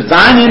through the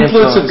divine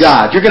influence of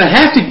God. You're going to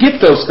have to get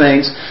those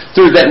things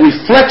through that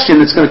reflection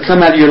that's going to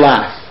come out of your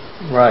life.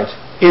 Right.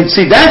 And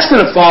see, that's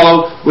going to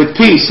follow with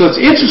peace. So it's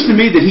interesting to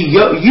me that he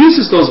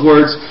uses those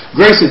words,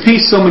 grace and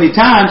peace, so many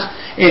times,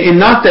 and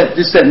not that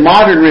just that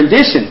modern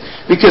rendition.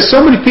 Because so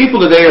many people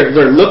today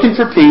they're looking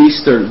for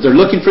peace, they're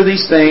looking for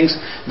these things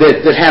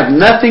that have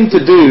nothing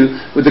to do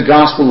with the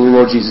gospel of the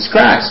Lord Jesus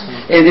Christ.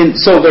 And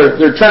so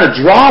they're trying to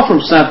draw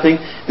from something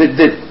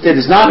that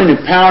is not an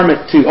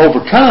empowerment to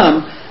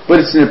overcome,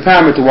 but it's an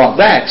empowerment to walk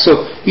back.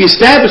 So he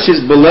establishes,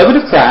 beloved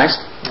of Christ,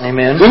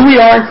 Amen, who we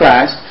are in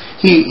Christ.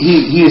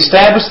 He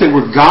established that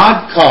we're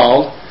God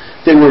called,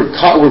 that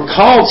we're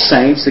called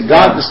saints, that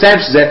God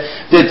establishes that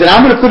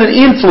I'm going to put an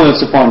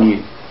influence upon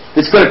you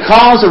that's going to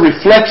cause a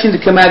reflection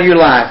to come out of your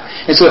life.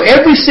 And so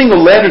every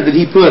single letter that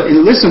he put,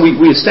 and listen, we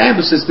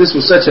established this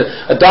was such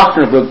a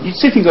doctrinal book. You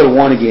see if you can go to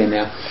 1 again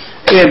now.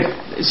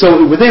 And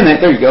so within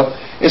that, there you go.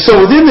 And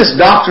so within this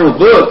doctrinal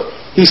book,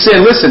 He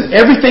said, listen,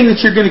 everything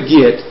that you're going to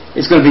get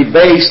is going to be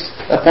based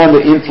upon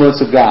the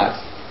influence of God.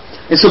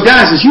 And so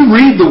guys, as you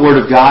read the Word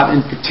of God,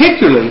 and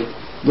particularly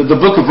the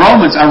book of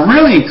Romans, I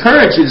really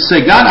encourage you to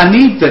say, God, I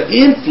need the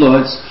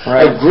influence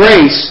of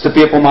grace to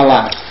be upon my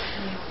life.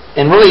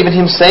 And really even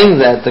him saying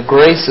that, the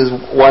grace is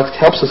what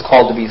helps us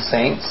call to be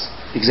saints.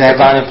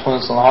 Exactly. Divine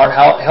influence on the heart.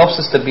 How it helps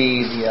us to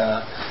be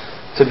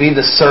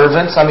the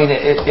servants. I mean,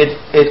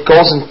 it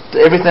goes in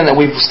everything that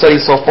we've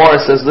studied so far.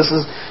 It says this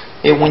is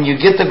when you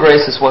get the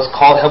grace, it's what's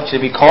helps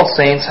you to be called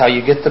saints. How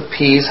you get the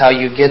peace. How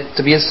you get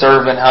to be a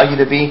servant. How you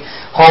to be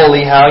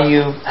holy. How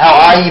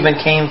I even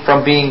came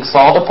from being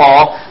Saul to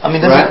Paul. I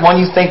mean, when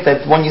you say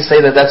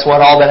that, that's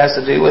what all that has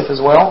to do with as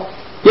well.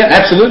 Yeah,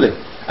 absolutely.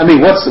 I mean,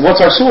 what's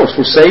our source?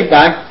 We're saved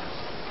by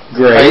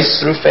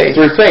grace through faith.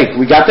 Through faith,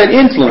 we got that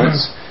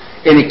influence,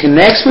 and it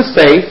connects with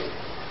faith.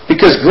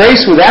 Because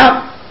grace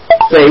without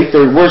faith,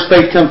 or where's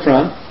faith come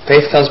from?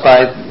 Faith comes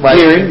by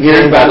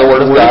hearing by the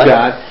Word of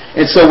God.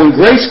 And so when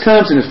grace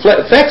comes and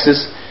affects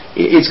us,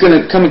 it's going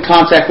to come in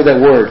contact with that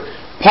Word.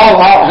 Paul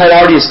had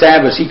already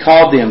established, he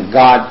called them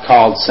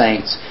God-called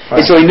saints. Right.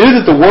 And so he knew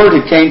that the Word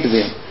had came to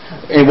them.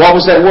 And what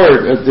was that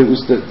Word? It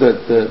was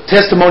the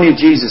testimony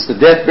of Jesus, the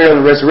death, burial,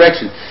 and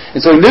resurrection.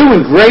 And so he knew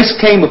when grace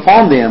came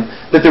upon them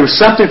that there was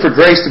something for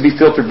grace to be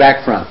filtered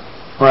back from.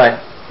 Right.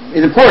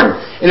 It's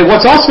important. And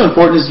what's also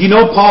important is,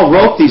 Paul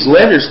wrote these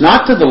letters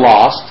not to the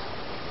lost,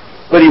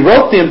 but he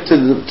wrote them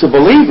to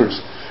believers.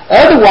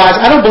 Otherwise,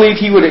 I don't believe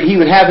he would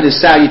have in his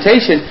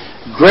salutation,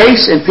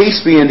 grace and peace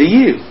be unto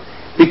you.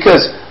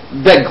 Because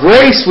that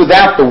grace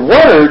without the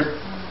Word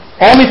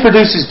only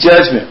produces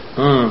judgment.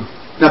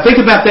 Now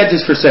think about that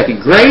just for a second.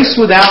 Grace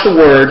without the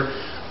Word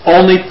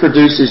only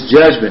produces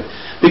judgment.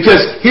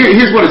 Because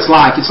here's what it's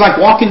like. It's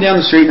like walking down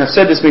the street, and I've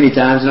said this many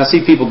times, and I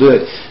see people do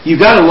it.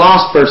 You've got a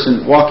lost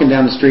person walking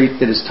down the street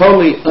that is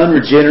totally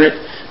unregenerate,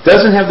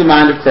 doesn't have the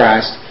mind of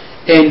Christ,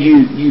 and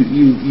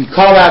you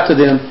call out to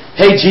them,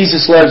 hey,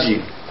 Jesus loves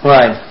you.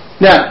 Right.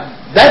 Now,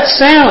 that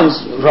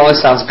sounds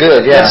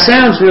good, yeah. That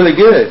sounds really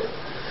good.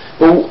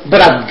 But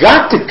I've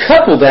got to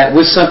couple that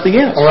with something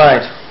else.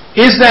 Right.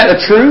 Is that a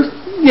truth?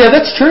 Yeah,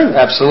 that's true.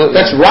 Absolutely.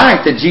 That's right,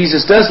 that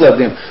Jesus does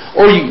love them.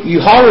 Or you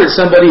holler at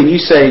somebody and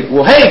you say,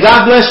 well, hey,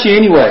 God bless you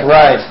anyway.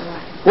 Right.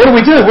 What are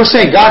we doing? We're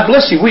saying, God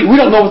bless you. We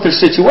don't know what their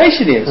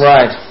situation is.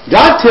 Right.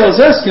 God tells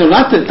us,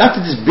 not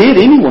to just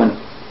bid anyone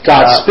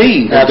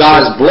Godspeed or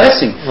God's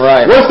blessing.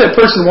 Right. What if that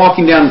person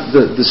walking down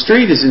the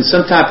street is in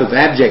some type of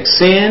abject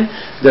sin?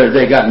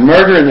 They got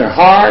murder in their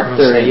heart.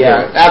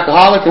 They're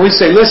alcoholic. And we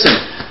say, listen,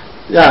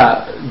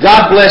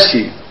 God bless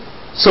you.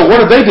 So what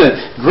are they doing?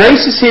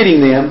 Grace is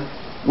hitting them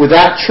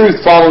without truth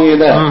following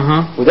it up,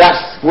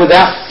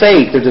 without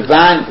faith, the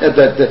divine,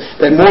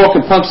 that moral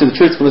compunction, the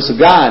truthfulness of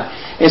God.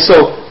 And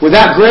so,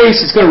 without grace,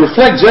 it's going to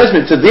reflect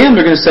judgment to them.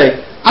 They're going to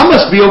say, I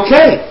must be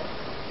okay.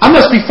 I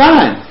must be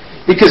fine.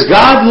 Because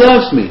God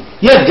loves me.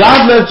 Yeah,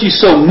 God loved you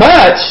so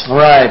much.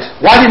 Right.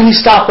 Why didn't He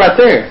stop right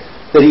there?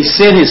 That He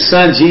sent His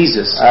Son,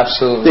 Jesus.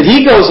 Absolutely. That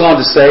He goes on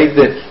to say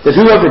that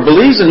whoever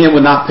believes in Him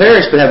will not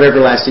perish but have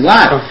everlasting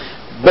life.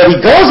 But He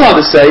goes on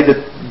to say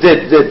that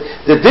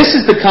this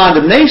is the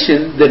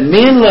condemnation, that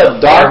men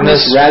love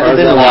darkness rather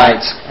than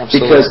light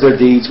because their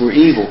deeds were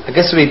evil. I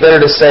guess it would be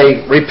better to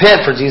say,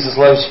 repent for Jesus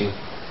loves you.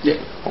 Yeah,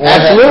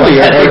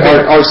 absolutely,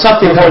 or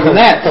something more than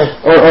that.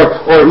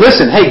 Or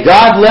listen, hey,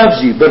 God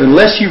loves you, but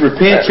unless you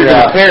repent, you're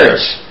going to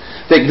perish.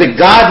 That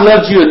God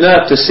loved you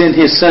enough to send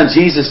His Son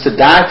Jesus to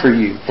die for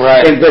you.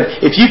 Right. But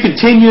if you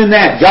continue in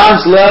that,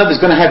 God's love is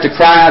going to have to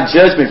cry out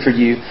judgment for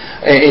you,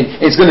 and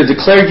it's going to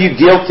declare you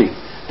guilty.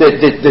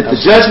 That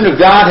the judgment of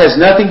God has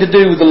nothing to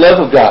do with the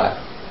love of God.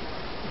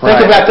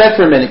 Think about that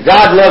for a minute.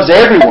 God loves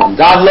everyone.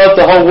 God loved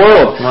the whole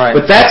world. Right.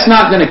 But that's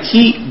not going to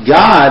keep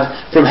God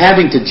from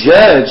having to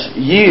judge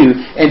you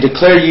and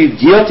declare you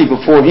guilty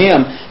before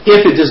Him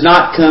if it does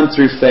not come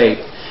through faith.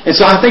 And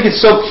so I think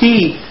it's so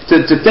key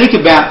to think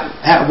about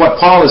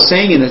what Paul is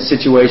saying in that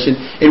situation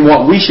and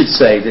what we should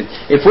say. That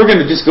if we're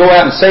going to just go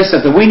out and say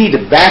something, we need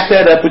to back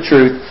that up with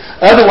truth.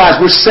 Otherwise,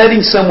 we're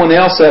setting someone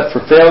else up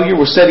for failure.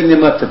 We're setting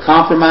them up for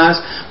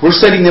compromise. We're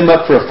setting them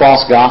up for a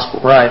false gospel.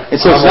 Right. And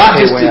so it's not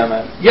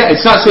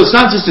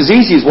just as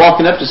easy as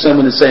walking up to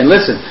someone and saying,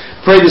 "Listen,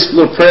 pray this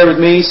little prayer with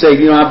me. Say,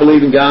 I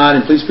believe in God,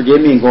 and please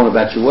forgive me," and going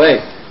about your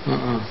way.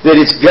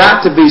 That it's got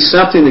to be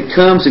something that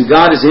comes and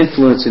God is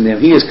influencing them.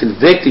 He is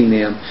convicting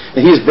them, and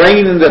He is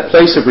bringing them to that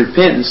place of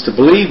repentance to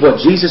believe what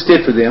Jesus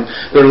did for them.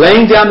 They're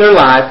laying down their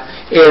life,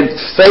 and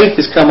faith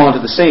has come onto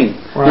the scene.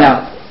 Right.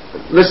 Now,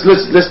 let's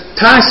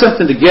tie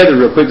something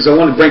together real quick, because I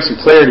want to bring some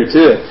clarity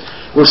to it.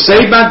 We're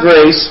saved by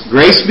grace.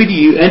 Grace be to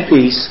you, and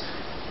peace,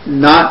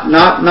 not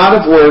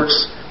of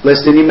works,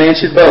 lest any man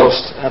should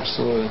boast.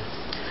 Absolutely.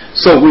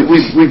 So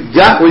we've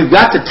got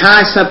to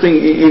tie something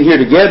in here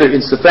together.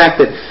 It's the fact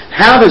that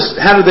how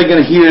are they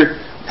going to hear?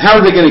 How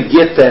are they going to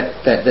get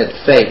that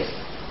faith?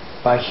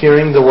 By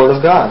hearing the Word of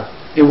God.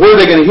 And where are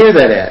they going to hear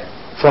that at?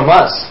 From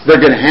us.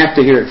 They're going to have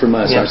to hear it from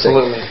us. Yeah,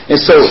 absolutely. And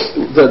so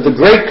the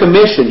Great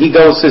Commission, He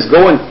says,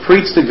 go and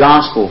preach the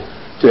gospel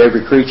to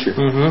every creature.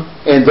 Mm-hmm.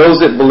 And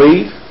those that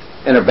believe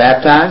and are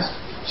baptized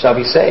shall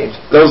be saved.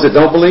 Those that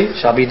don't believe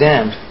shall be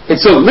damned. And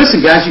so, listen,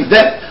 guys,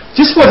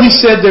 just what he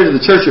said there to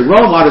the church at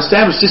Rome ought to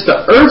establish just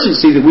the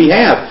urgency that we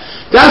have.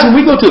 Guys, when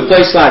we go to a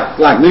place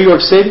like New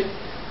York City,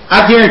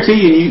 I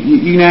guarantee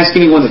you can ask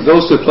anyone that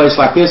goes to a place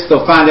like this,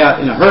 they'll find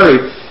out in a hurry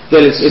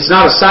that it's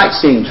not a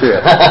sightseeing trip.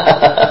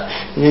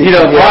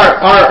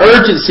 Our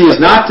urgency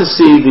is not to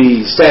see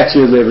the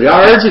Statue of Liberty.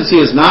 Our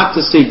urgency is not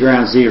to see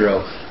Ground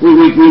Zero.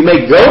 We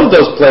may go to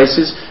those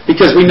places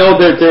because we know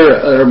that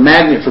they're a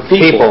magnet for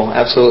people.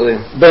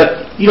 Absolutely.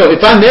 But,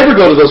 if I never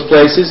go to those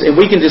places and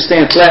we can just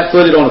stand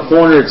flat-footed on a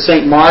corner at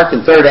St. Mark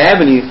and 3rd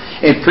Avenue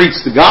and preach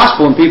the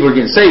gospel and people are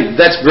getting saved,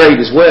 that's great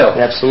as well.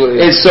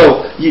 Absolutely. And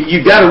so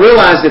you've got to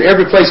realize that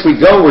every place we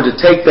go, we're to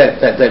take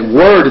that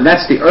word, and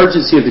that's the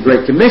urgency of the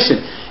Great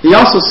Commission. He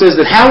also says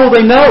that how will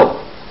they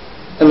know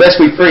unless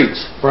we preach?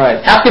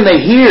 Right. How can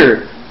they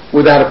hear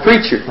without a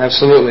preacher?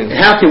 Absolutely. And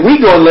how can we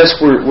go unless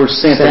we're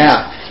sent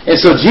out? And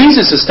so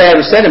Jesus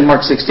established that in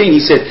Mark 16.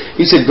 He said,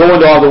 go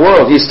into all the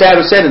world. He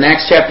established that in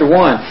Acts chapter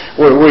 1,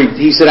 where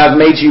he said, I've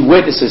made you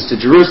witnesses to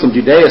Jerusalem,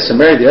 Judea,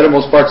 Samaria, the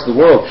uttermost parts of the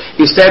world.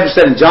 He established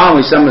that in John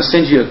when he said, I'm going to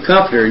send you a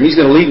comforter, and he's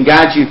going to lead and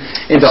guide you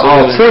into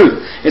all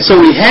truth. And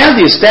so we have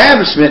the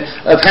establishment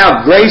of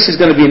how grace is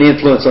going to be an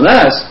influence on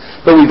us,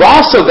 but we've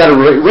also got to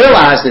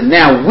realize that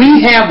now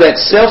we have that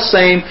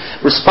self-same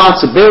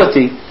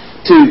responsibility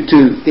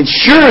to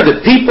ensure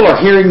that people are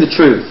hearing the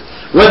truth.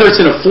 Whether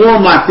it's in a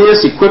forum like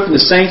this, equipping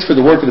the saints for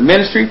the work of the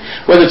ministry,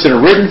 whether it's in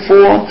a written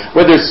forum,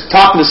 whether it's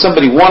talking to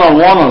somebody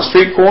one-on-one on a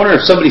street corner, or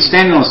somebody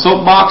standing on a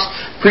soapbox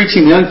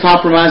preaching the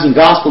uncompromising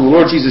gospel of the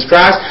Lord Jesus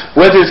Christ,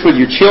 whether it's with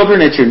your children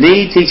at your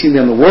knee, teaching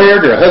them the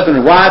Word, or a husband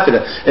and wife at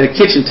a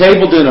kitchen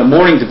table doing a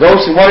morning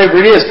devotion,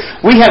 whatever it is,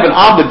 we have an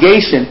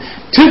obligation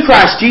to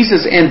Christ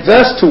Jesus and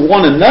thus to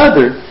one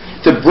another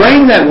to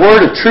bring that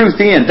word of truth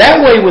in.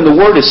 That way when the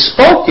word is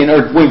spoken,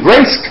 or when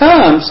grace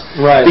comes,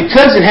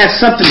 because it has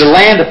something to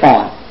land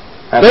upon.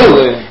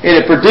 Absolutely. And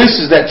it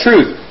produces that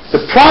truth.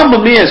 The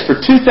problem is, for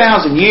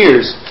 2,000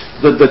 years,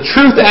 the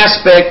truth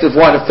aspect of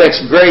what affects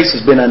grace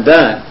has been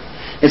undone.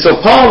 And so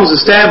Paul was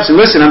establishing,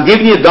 listen, I'm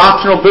giving you a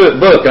doctrinal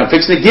book. I'm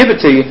fixing to give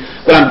it to you,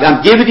 but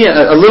I'm giving you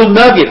a little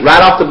nugget right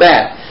off the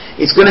bat.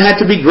 It's going to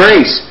have to be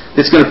grace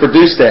that's going to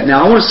produce that.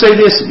 Now, I want to say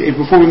this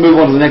before we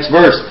move on to the next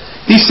verse.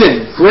 He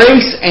said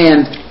grace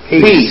and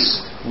peace.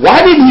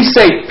 Why didn't he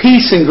say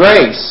peace and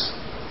grace?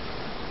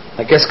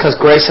 I guess because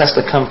grace has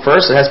to come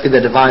first. It has to be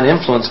the divine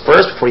influence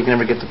first before you can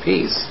ever get the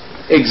peace.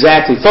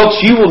 Exactly.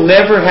 Folks, you will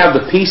never have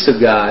the peace of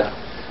God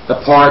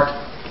apart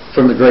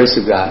from the grace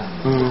of God.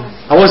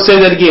 I want to say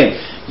that again.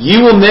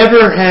 You will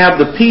never have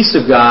the peace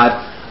of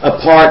God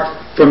apart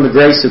from the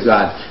grace of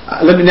God.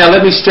 Let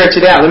me stretch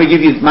it out. Let me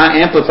give you my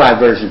amplified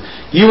version.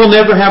 You will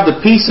never have the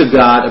peace of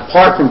God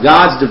apart from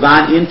God's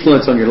divine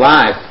influence on your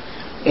life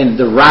and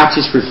the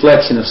righteous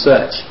reflection of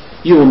such.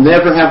 You will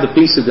never have the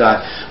peace of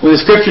God. When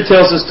the Scripture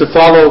tells us to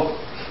follow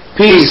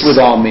peace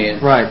with all men,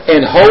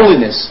 and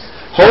holiness.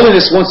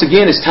 Holiness, once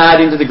again, is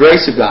tied into the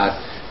grace of God.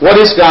 What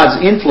is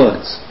God's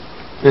influence?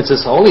 It's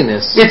His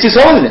holiness. It's His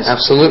holiness.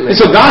 Absolutely. And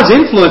so God's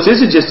influence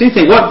isn't just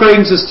anything. What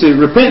brings us to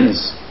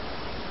repentance?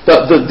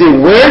 The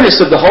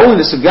awareness of the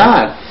holiness of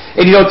God.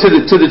 And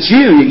to the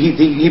Jew,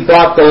 He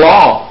brought the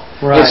law.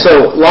 Right. And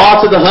so, law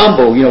to the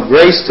humble,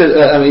 grace to,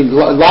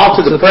 law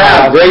to the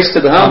proud, grace to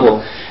the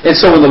humble. And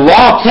so when the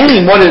law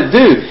came, what did it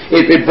do?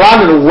 It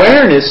brought an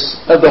awareness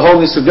of the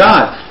holiness of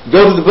God.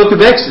 Go to the book of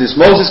Exodus.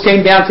 Moses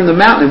came down from the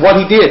mountain, and what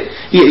he did,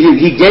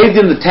 he gave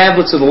them the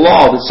tablets of the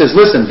law that says,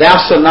 listen,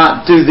 thou shalt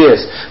not do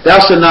this. Thou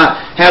shalt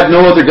not have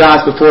no other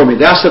gods before me.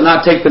 Thou shalt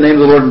not take the name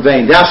of the Lord in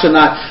vain. Thou shalt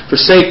not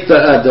forsake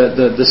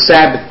the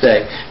Sabbath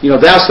day.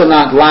 Thou shalt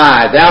not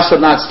lie. Thou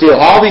shalt not steal.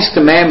 All these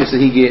commandments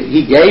that he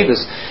gave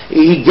us,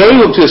 he gave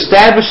them to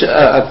establish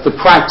the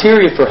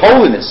criteria for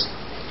holiness.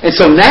 And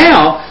so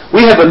now,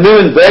 we have a new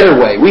and better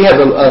way. We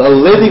have a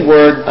living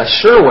word. A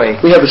sure way.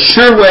 We have a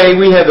sure way.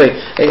 We have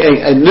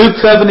a new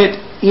covenant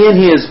in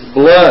His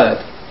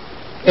blood.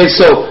 And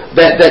so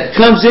that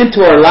comes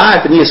into our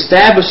life, and He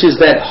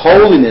establishes that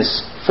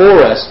holiness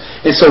for us.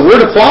 And so we're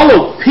to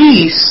follow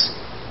peace,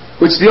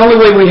 which the only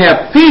way we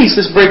have peace,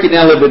 let's break it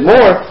down a little bit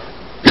more,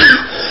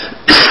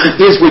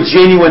 is with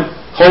genuine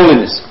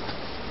holiness.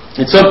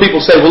 And some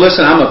people say, well,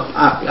 listen,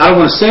 I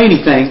don't want to say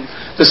anything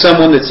to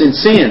someone that's in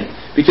sin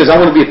because I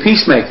want to be a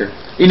peacemaker.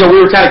 We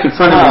were kind of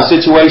confronted with a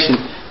situation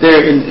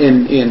there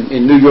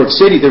in New York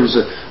City. There was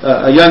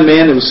a young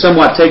man that was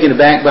somewhat taken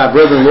aback by a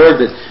brother in the Lord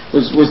that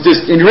was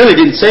just, and he really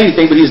didn't say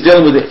anything, but he was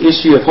dealing with the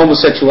issue of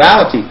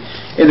homosexuality.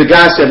 And the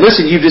guy said,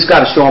 listen, you've just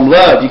got to show them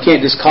love. You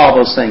can't just call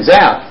those things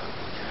out.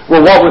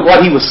 Well,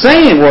 what he was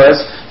saying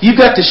was, you've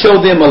got to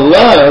show them a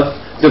love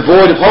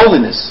devoid of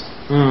holiness.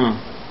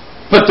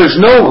 But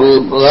there's no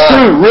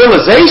true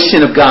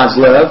realization of God's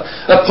love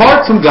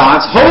apart from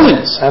God's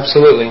holiness.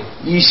 Absolutely.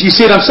 You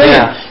see what I'm saying?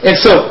 Yeah. And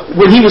so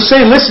when he was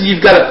saying, listen, you've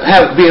got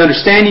to be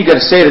understanding, you've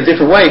got to say it a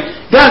different way.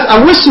 Guys,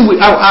 I really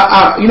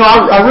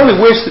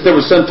wish that there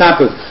was some type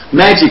of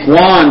magic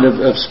wand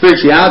of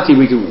spirituality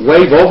we could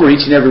wave over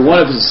each and every one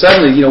of us, and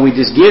suddenly, we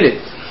just get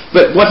it.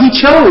 But what he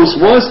chose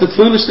was the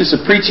foolishness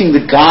of preaching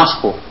the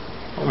gospel.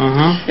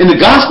 Mm-hmm. And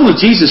the gospel of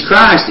Jesus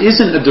Christ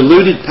isn't a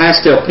diluted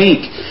pastel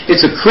pink.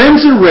 It's a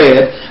crimson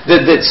red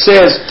that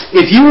says,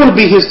 if you want to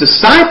be His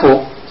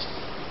disciple,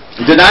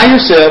 deny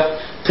yourself,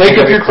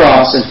 take up your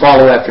cross, and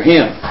follow after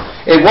Him.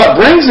 And what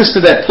brings us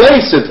to that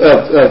place of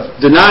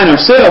denying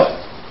ourselves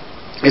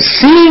is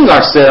seeing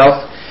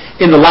ourselves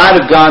in the light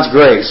of God's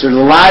grace, or in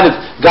the light of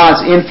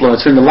God's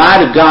influence, or in the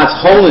light of God's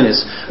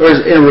holiness, or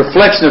in a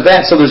reflection of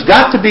that. So there's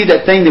got to be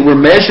that thing that we're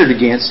measured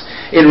against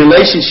in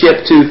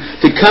relationship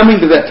to coming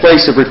to that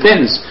place of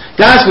repentance.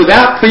 Guys,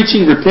 without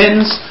preaching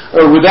repentance,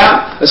 or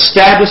without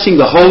establishing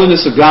the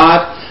holiness of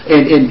God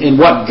and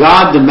what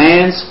God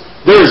demands,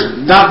 there's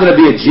not going to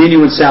be a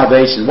genuine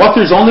salvation. What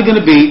there's only going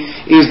to be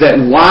is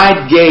that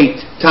wide gate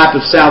type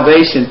of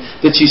salvation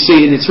that you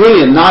see, and it's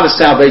really not a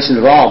salvation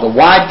at all. The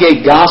wide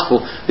gate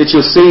gospel that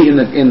you'll see in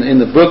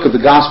the book of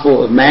the Gospel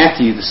of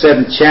Matthew, the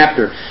 7th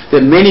chapter,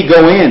 that many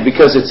go in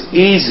because it's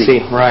easy.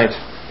 See, right.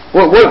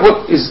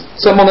 What is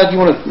someone that you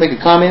want to make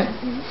a comment?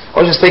 I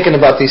was just thinking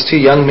about these two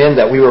young men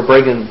that we were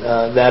bringing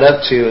that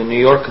up to in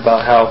New York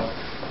about how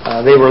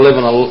they were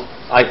living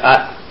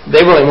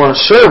they really weren't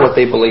sure what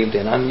they believed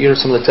in. You heard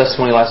some of the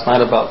testimony last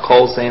night about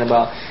Cole saying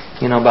about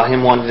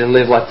him wanting to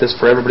live like this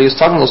forever. But he was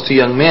talking to those two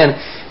young men,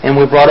 and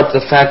we brought up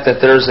the fact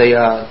that there's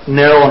a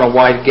narrow and a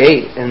wide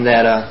gate, and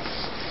that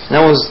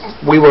as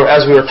we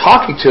were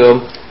talking to them,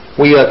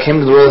 we came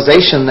to the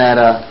realization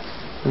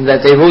that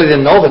they really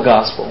didn't know the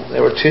gospel.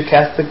 They were two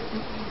Catholic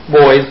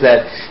boys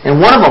and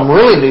one of them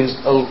really knew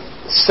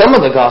some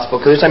of the gospel,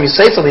 because every time you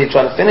say something, you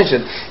try to finish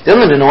it. They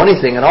didn't know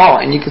anything at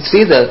all, and you could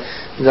see the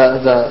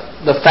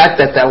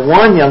fact that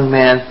one young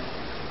man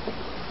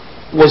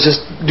was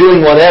just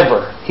doing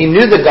whatever. He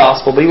knew the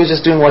gospel, but he was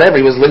just doing whatever.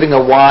 He was living a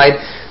wide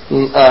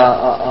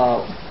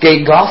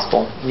gate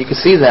gospel. You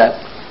could see that.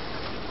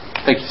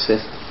 Thank you,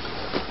 sis.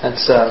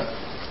 That's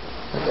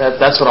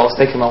what I was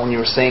thinking about when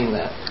you were saying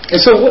that. And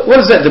so what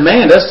does that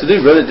demand us to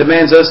do, brother? It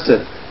demands us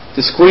to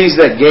squeeze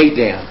that gate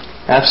down.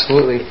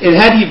 Absolutely. And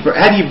how do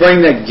you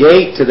bring that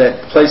gate to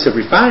that place of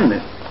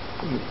refinement?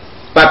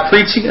 By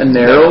preaching a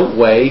narrow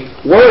way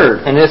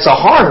word. And it's a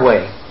hard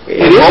way.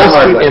 It is a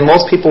hard way. And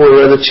most people would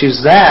rather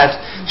choose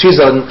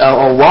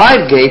a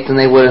wide gate than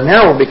they would a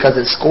narrow, because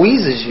it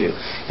squeezes you.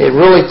 It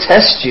really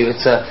tests you.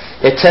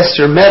 It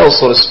tests your mettle,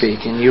 so to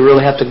speak, and you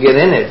really have to get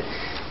in it.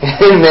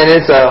 And then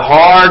it's a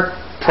hard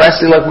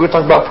pressing, like we were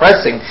talking about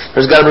pressing.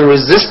 There's got to be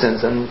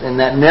resistance, and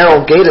that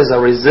narrow gate is a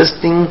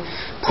resisting,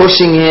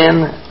 pushing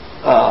in.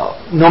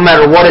 No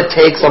matter what it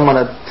takes, I'm going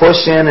to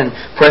push in and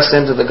press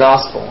into the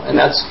gospel. And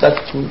that's the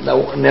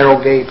narrow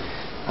gate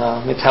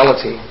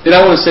mentality. And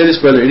I want to say this,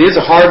 brother. It is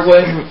a hard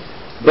way,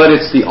 but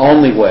it's the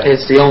only way.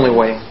 It's the only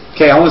way.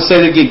 Okay, I want to say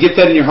that again. Get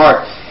that in your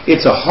heart.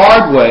 It's a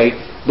hard way,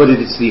 but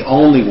it's the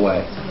only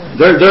way.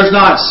 There's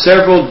not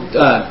several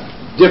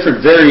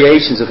different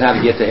variations of how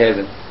to get to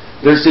heaven.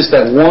 There's just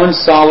that one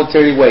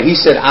solitary way. He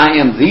said, I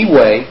am the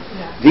way,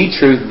 the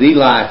truth, the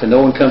life, and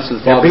no one comes to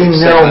the Father. Being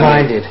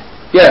narrow-minded.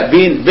 Yeah,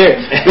 being very.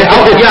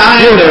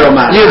 I am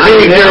narrow-minded. You're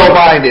being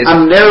narrow-minded.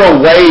 I'm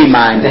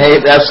narrow-way-minded. Hey,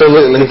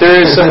 absolutely.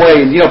 There is some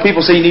way.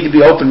 People say you need to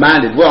be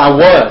open-minded. Well, I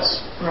was.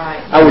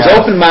 Right. I was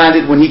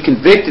open-minded when He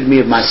convicted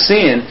me of my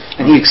sin,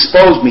 and He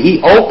exposed me.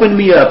 He opened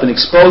me up and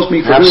exposed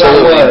me for who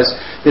I was.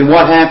 Then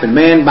what happened?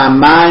 Man, my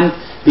mind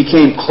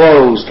became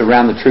closed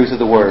around the truth of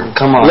the Word.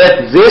 Come on.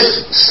 Let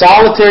this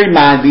solitary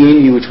mind be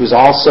in you, which was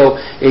also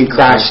in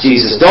Christ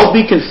Jesus. Don't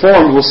be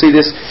conformed. We'll see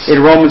this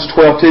in Romans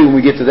 12:2 when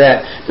we get to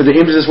that. To the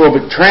image of this world,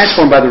 but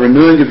transformed by the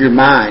renewing of your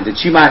mind,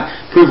 that you might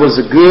prove what is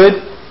a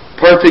good,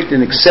 perfect,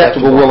 and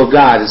acceptable will of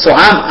God. And so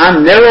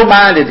I'm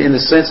narrow-minded in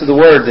the sense of the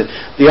word, that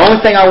the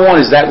only thing I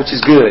want is that which is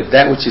good,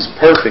 that which is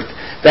perfect,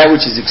 that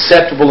which is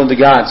acceptable unto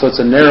God. So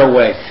it's a narrow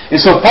way. And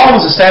so Paul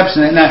was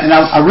establishing that, and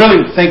I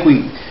really think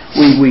we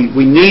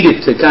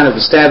needed to kind of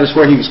establish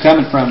where he was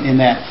coming from in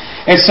that.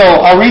 And so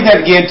I'll read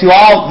that again. To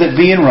all that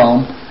be in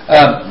Rome,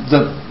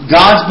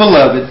 God's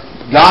beloved,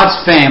 God's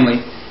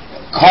family,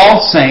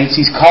 called saints,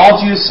 He's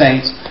called you as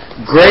saints,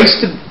 grace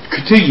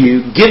to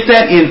you, get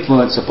that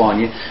influence upon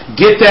you,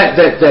 get that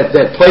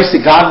place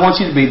that God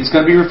wants you to be, that's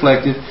going to be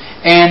reflective,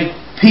 and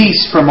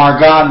peace from our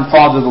God and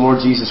Father, the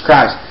Lord Jesus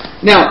Christ.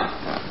 Now,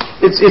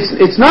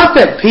 it's not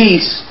that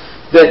peace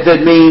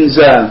that means...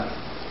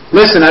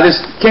 Listen,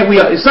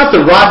 it's not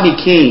the Rodney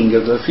King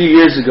of a few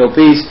years ago,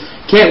 peace.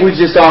 Can't we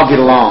just all get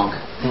along?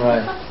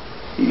 Right.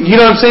 You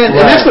know what I'm saying?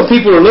 Right. And that's what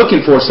people are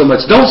looking for so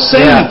much. Don't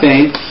say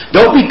anything.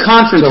 Don't be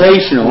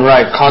confrontational.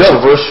 Right,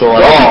 controversial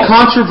at all. Don't be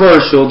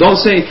controversial. Don't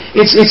say...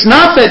 It's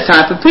not that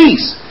type of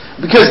peace.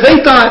 Because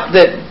they thought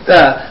that...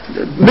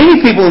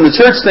 many people in the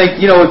church think,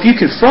 if you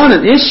confront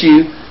an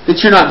issue,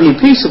 that you're not being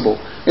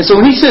peaceable. And so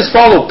when he says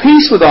follow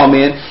peace with all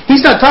men,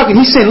 he's not talking.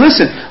 He's saying,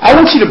 listen, I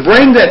want you to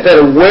bring that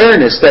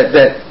awareness, that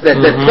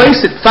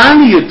place that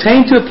finally you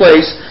attain to a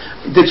place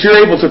that you're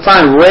able to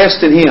find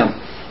rest in Him.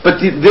 But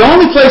the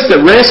only place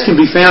that rest can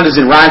be found is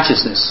in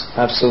righteousness.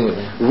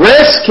 Absolutely.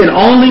 Rest can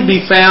only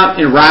be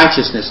found in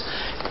righteousness.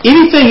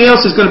 Anything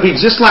else is going to be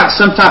just like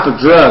some type of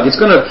drug. It's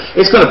going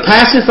to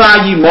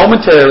pacify you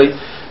momentarily,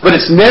 but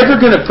it's never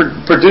going to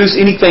produce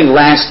anything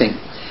lasting.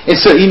 And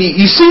so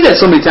you see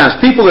that so many times.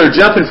 People that are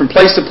jumping from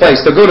place to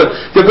place. They'll go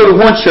to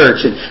one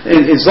church,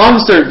 and as long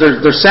as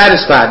they're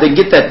satisfied, they can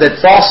get that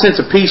false sense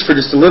of peace for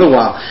just a little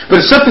while. But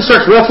if something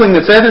starts ruffling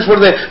the feathers,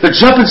 what are they? They're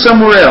jumping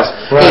somewhere else,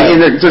 right.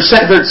 and they're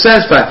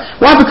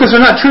satisfied. Why? Because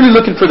they're not truly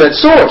looking for that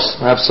source.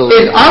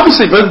 Absolutely. And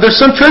obviously, but there's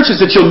some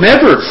churches that you'll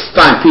never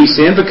find peace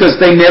in because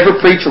they never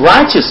preach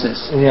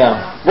righteousness.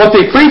 Yeah. What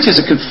they preach is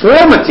a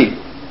conformity.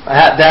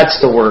 That's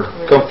the word,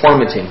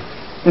 conformity.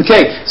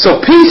 Okay,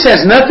 so peace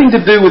has nothing to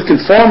do with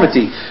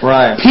conformity.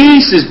 Right.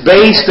 Peace is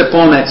based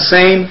upon that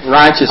same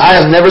righteousness. I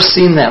have never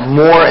seen that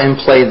more in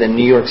play than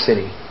New York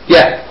City.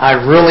 Yeah. I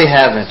really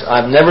haven't.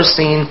 I've never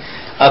seen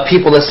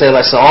people that say,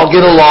 let's all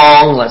get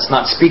along, let's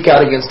not speak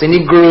out against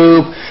any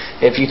group.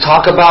 If you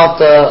talk about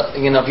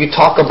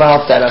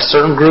that a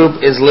certain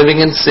group is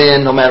living in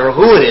sin, no matter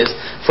who it is,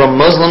 from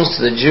Muslims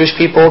to the Jewish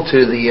people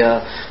to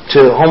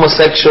to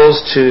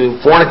homosexuals to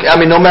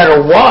no matter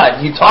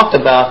what you talked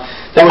about,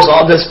 there was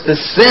all this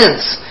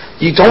sense.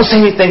 You don't say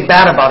anything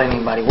bad about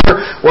anybody.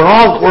 We're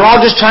all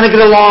just trying to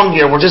get along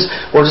here. We're just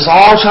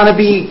all trying to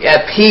be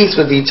at peace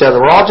with each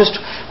other.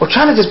 We're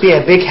trying to just be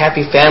a big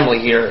happy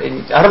family here.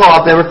 And I don't know.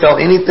 I've never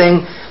felt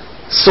anything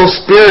so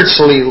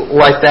spiritually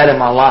like that in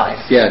my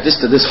life. Yeah, just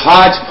this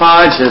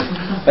hodgepodge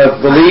of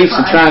beliefs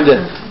and trying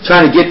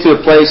to get to a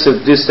place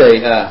of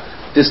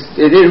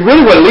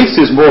really what it leads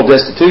to is moral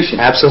destitution.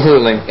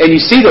 Absolutely. And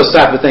you see those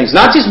type of things,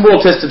 not just moral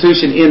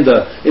destitution in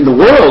the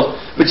world,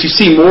 but you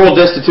see moral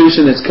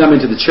destitution that's come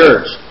into the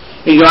church.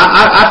 And,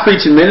 I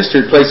preach and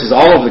minister at places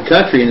all over the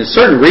country, and in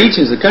certain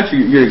regions of the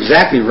country, you're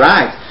exactly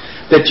right,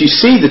 that you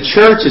see the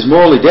church is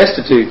morally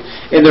destitute,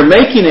 and they're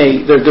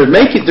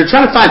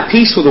trying to find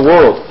peace with the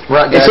world.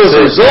 Right. And so as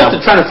a result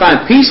of trying to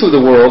find peace with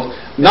the world,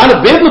 not a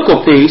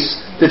biblical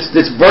peace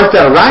that's birthed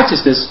out of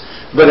righteousness,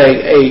 but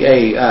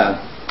a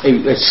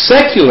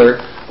secular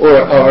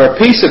or a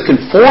piece of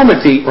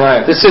conformity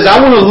that says,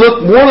 I want to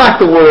look more like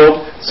the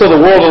world so the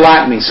world will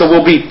like me. So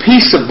we'll be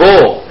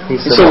peaceable.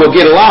 So we'll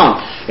get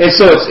along. And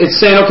so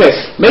it's saying,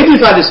 okay, maybe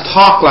if I just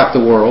talk like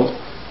the world,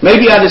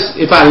 maybe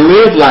if I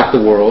live like the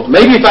world,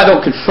 maybe if I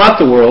don't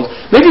confront the world,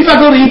 maybe if I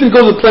even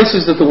go to the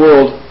places that the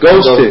world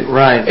goes to.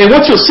 Right. And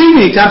what you'll see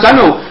many times, I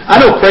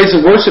know praise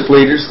and worship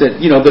leaders that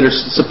that are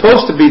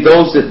supposed to be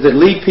those that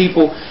lead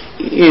people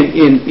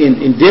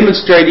in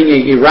demonstrating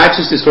a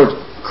righteousness toward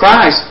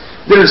Christ,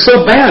 that are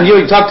so bound. You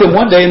talk to them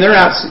one day and they're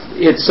out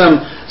at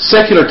some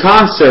secular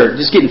concert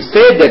just getting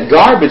fed that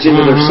garbage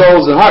into their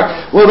souls and heart.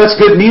 Well, that's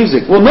good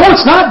music. Well, no,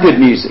 it's not good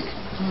music.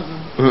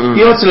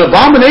 It's an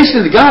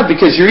abomination to God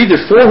because you're either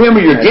for Him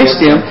or you're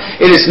against Him,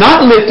 and it's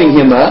not lifting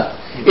Him up.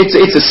 It's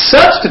a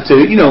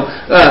substitute.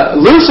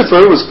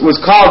 Lucifer was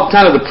called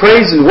kind of the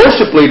praise and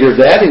worship leader of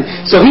that, and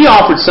so he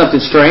offered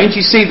something strange.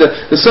 You see, the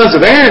sons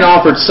of Aaron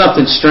offered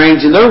something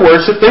strange in their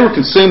worship. They were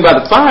consumed by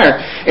the fire,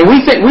 and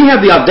we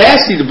have the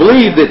audacity to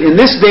believe that in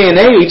this day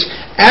and age,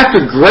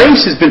 after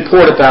grace has been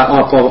poured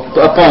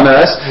upon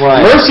us,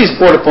 mercy is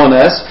poured upon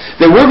us,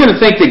 that we're going to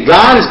think that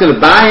God is going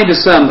to buy into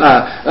some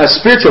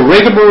spiritual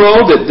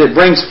rigmarole that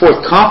brings forth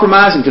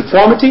compromise and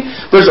conformity.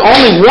 There's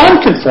only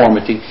one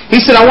conformity. He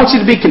said, I want you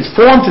to be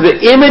conformed to the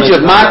image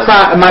of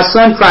my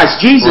Son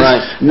Christ Jesus,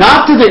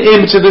 not to the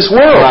image of this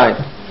world. Right.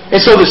 And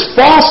so this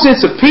false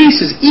sense of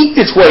peace has eked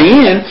its way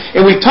in,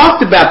 and we've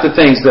talked about the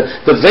things, the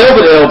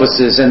Velvet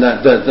Elvises and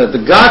the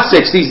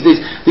Gnostics,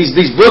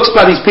 these books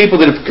by these people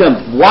that have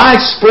become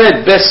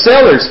widespread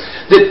bestsellers,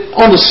 that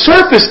on the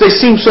surface they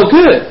seem so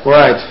good.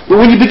 Right. But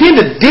when you begin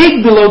to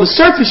dig below the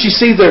surface, you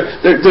see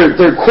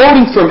they're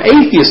quoting from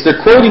atheists,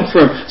 they're quoting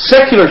from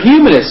secular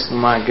humanists.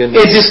 My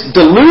goodness. And just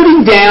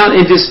diluting down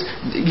and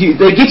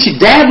they get you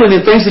dabbling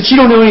in things that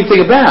you don't know anything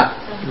about.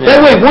 Yeah. That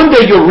way, one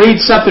day you'll read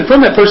something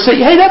from that person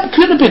and say, hey, that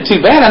couldn't have been too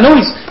bad. I know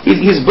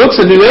his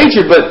book's a New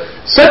Ager, but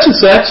such and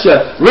such,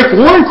 Rick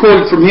Warren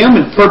quoted from him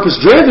in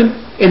Purpose Driven,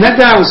 and that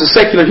guy was a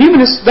secular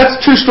humanist. That's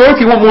a true story.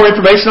 If you want more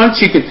information on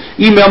it, you can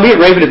email me at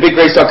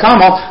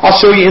raven@biggrace.com. I'll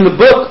show you in the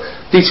book.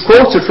 These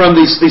quotes are from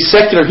these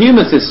secular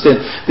humanists,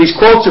 and these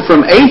quotes are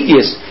from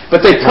atheists,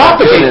 but they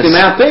propagate them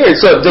out there.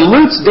 So it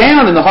dilutes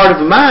down in the heart of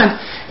the mind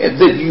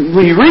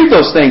when you read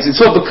those things. And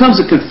so it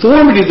becomes a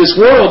conformity to this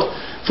world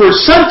for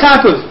some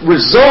type of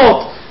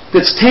result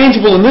that's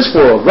tangible in this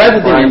world rather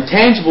than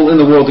intangible in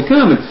the world to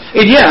come. And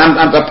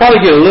I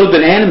probably get a little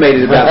bit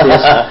animated about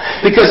this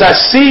because I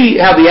see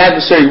how the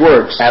adversary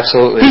works.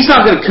 Absolutely. He's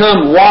not going to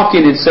come walk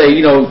in and say,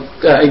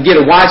 and get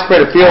a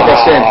widespread appeal by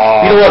saying,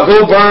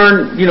 go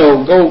burn,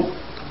 go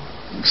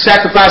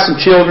sacrifice some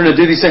children and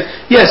do these things.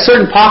 Yes,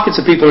 certain pockets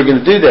of people are going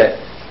to do that.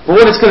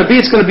 But what it's going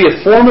to be a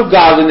form of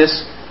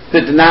godliness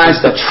that denies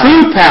the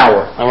true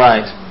power. All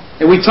right.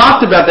 And we talked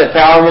about that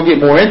power, and we'll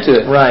get more into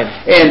it. Right.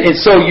 And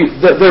so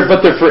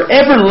they're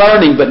forever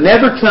learning, but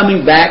never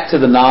coming back to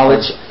the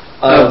knowledge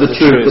of the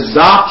truth, the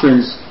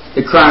doctrines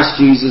that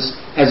Christ Jesus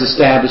has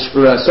established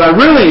for us. So I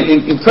really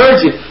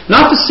encourage you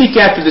not to seek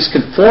after this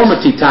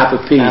conformity type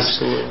of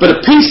peace, but a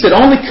peace that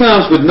only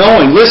comes with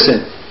knowing,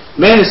 listen,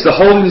 Man, it's the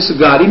holiness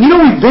of God. And you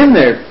know, we've been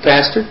there,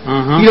 Pastor.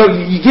 You know,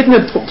 you get in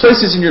the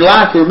places in your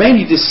life where,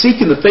 man, you just seek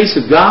in the face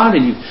of God,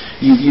 and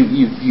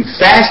you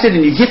fasted,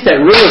 and you get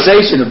that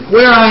realization of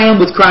where I am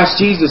with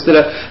Christ Jesus, that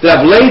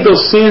I've laid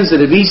those sins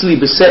that have easily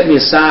beset me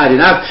aside,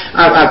 and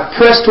I've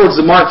pressed towards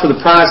the mark for the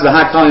prize of the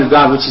high calling of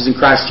God, which is in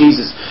Christ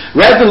Jesus.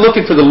 Rather than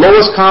looking for the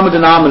lowest common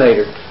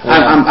denominator,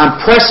 I'm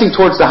pressing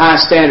towards the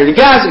high standard. And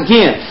guys,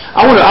 again,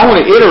 I want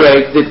to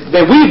iterate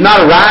that we have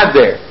not arrived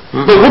there.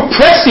 But we're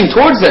pressing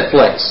towards that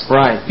place.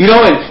 Right. You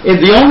know, and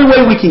the only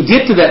way we can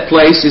get to that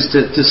place is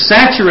to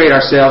saturate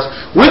ourselves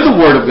with the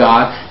Word of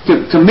God,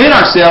 to commit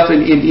ourselves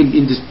and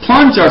just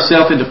plunge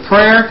ourselves into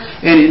prayer,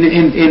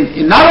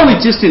 and not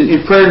only just in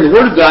prayer and the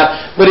Word of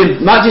God, but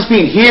in not just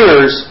being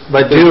hearers,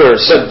 but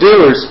doers.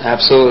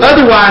 Absolutely.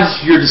 Otherwise,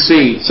 you're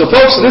deceived. So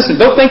folks, listen,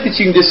 don't think that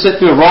you can just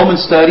sit through a Roman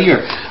study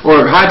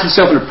or hide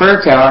yourself in a prayer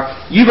tower.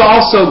 You've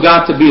also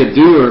got to be a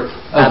doer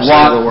of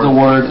what the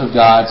Word of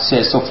God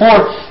says. So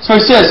he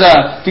says,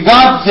 to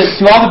God,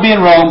 to all that be in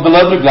Rome,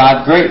 beloved of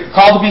God,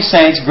 called to be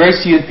saints,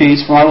 grace to you and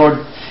peace from our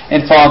Lord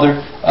and Father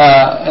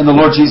and the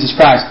Lord Jesus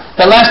Christ.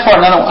 That last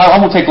part, I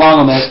won't take long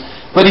on this,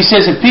 but he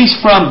says, and peace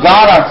from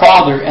God our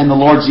Father and the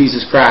Lord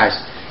Jesus Christ.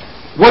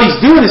 What he's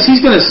doing is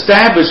he's going to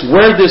establish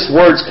where this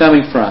word's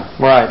coming from.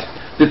 Right.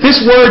 That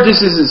this word,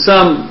 this isn't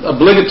some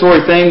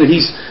obligatory thing that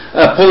he's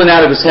pulling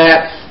out of his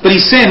hat. But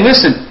he's saying,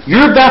 listen,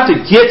 you're about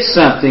to get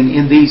something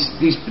in this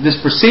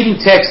preceding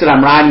text that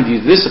I'm writing to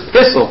you, this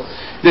epistle,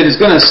 that is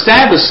going to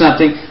establish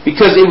something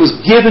because it was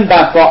given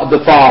by the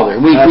Father.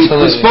 We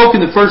spoke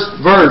in the first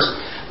verse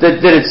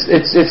that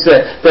it's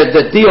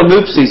that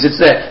theopneustos,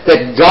 it's that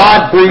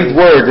God-breathed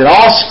word, that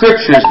all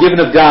Scripture is given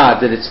of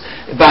God, that it's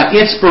by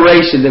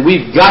inspiration, that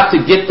we've got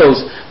to get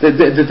those, that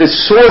the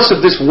source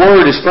of this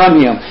word is from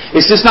Him.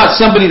 It's just not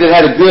somebody that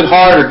had a good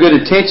heart or good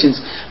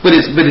intentions, but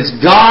it's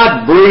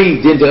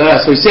God-breathed into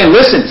us. So He's saying,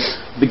 listen,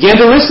 begin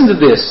to listen to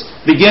this.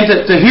 Begin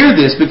to hear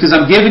this, because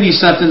I'm giving you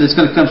something that's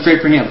going to come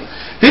straight from Him.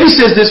 Then He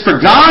says this, for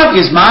God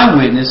is my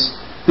witness,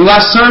 who I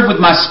serve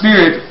with my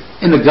spirit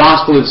in the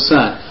gospel of His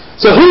Son.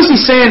 So who's He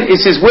saying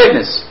is His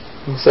witness?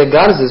 He said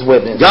God is His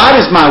witness. God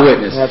is my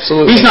witness.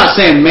 Absolutely. He's not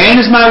saying man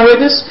is my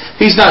witness.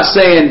 He's not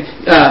saying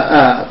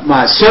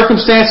my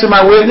circumstance are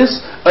my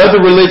witness, other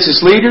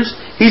religious leaders.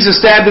 He's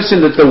establishing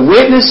that the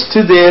witness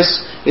to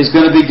this is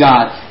going to be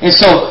God. And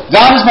so,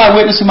 God is my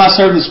witness whom I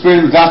serve in the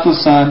Spirit of the gospel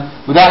of the Son.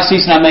 Without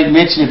ceasing I make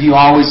mention of you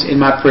always in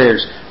my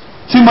prayers.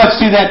 Too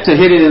much to that to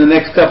hit it in the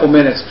next couple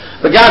minutes.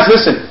 But guys,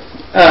 listen.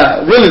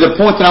 Really the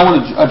point that I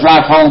want to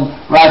drive home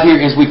right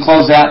here as we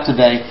close out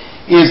today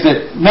is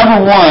that,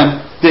 number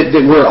one, that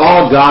we're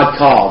all God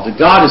called. That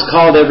God has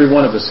called every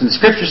one of us. And the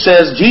Scripture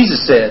says,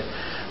 Jesus said,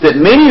 that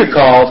many are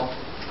called,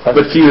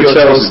 but few are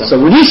chosen. So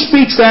when He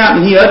speaks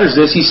out and He utters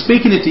this, He's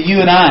speaking it to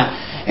you and I.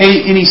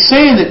 And He's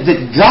saying that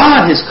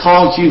God has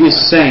called you His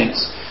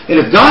saints.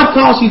 And if God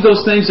calls you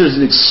those things, there's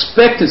an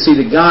expectancy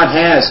that God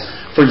has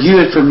for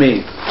you and for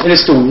me. And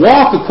it's to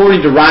walk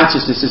according to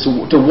righteousness. It's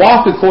to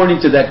walk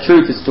according to that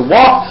truth. It's to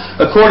walk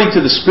according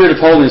to the Spirit of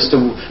holiness.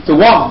 To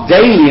walk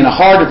daily in a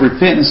heart of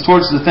repentance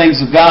towards the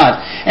things of God.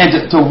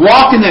 And to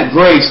walk in that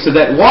grace,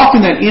 walk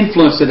in that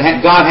influence that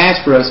God has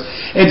for us.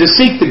 And to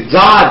seek the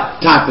God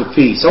type of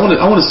peace. I want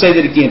to say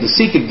that again. To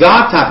seek a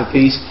God type of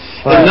peace.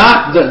 Right. And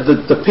not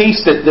the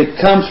peace that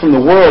comes from the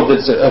world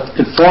that's of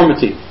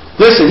conformity.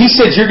 Listen, He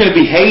said you're going to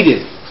be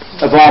hated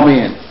of all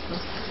men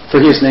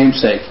for His name's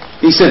sake.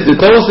 He said that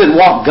those that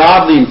walk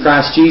godly in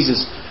Christ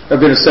Jesus are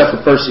going to suffer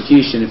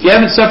persecution. If you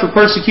haven't suffered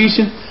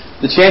persecution,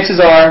 the chances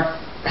are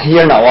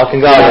you're not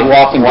walking godly. You're not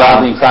walking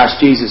godly in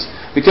Christ Jesus.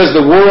 Because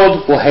the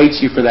world will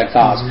hate you for that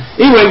cause.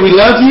 Anyway, we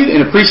love you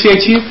and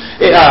appreciate you.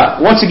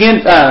 Once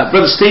again,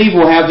 Brother Steve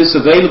will have this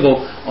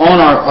available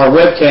on our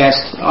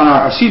webcast, on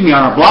our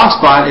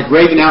blogspot at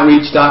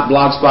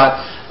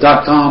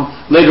ravenoutreach.blogspot.com.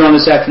 Later on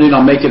this afternoon,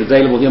 I'll make it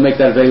available. He'll make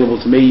that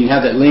available to me. You can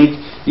have that link.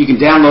 You can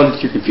download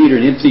it to your computer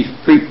in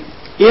MP3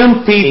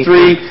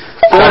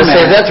 format.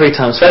 Say that 3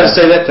 times fast. Better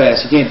say that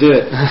fast. You can't do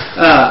it.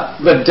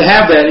 But to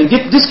have that, and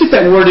just get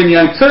that word in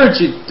you. I encourage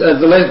you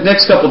the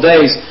next couple of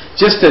days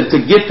just to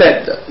get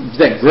that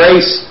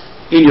grace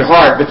in your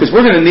heart, because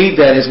we're going to need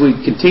that as we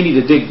continue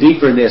to dig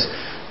deeper in this.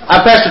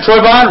 I'm Pastor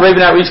Troy Bond,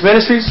 Raven Outreach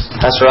Ministries.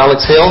 Pastor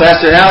Alex Hill.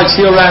 Pastor Alex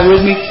Hill right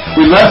with me.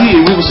 We love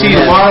you, and we will see you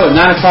tomorrow at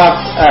 9 o'clock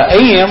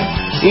a.m.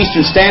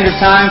 Eastern Standard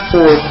Time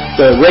for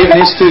the Raven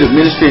Institute of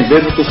Ministry and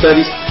Biblical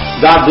Studies.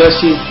 God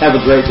bless you. Have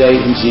a great day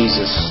in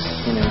Jesus.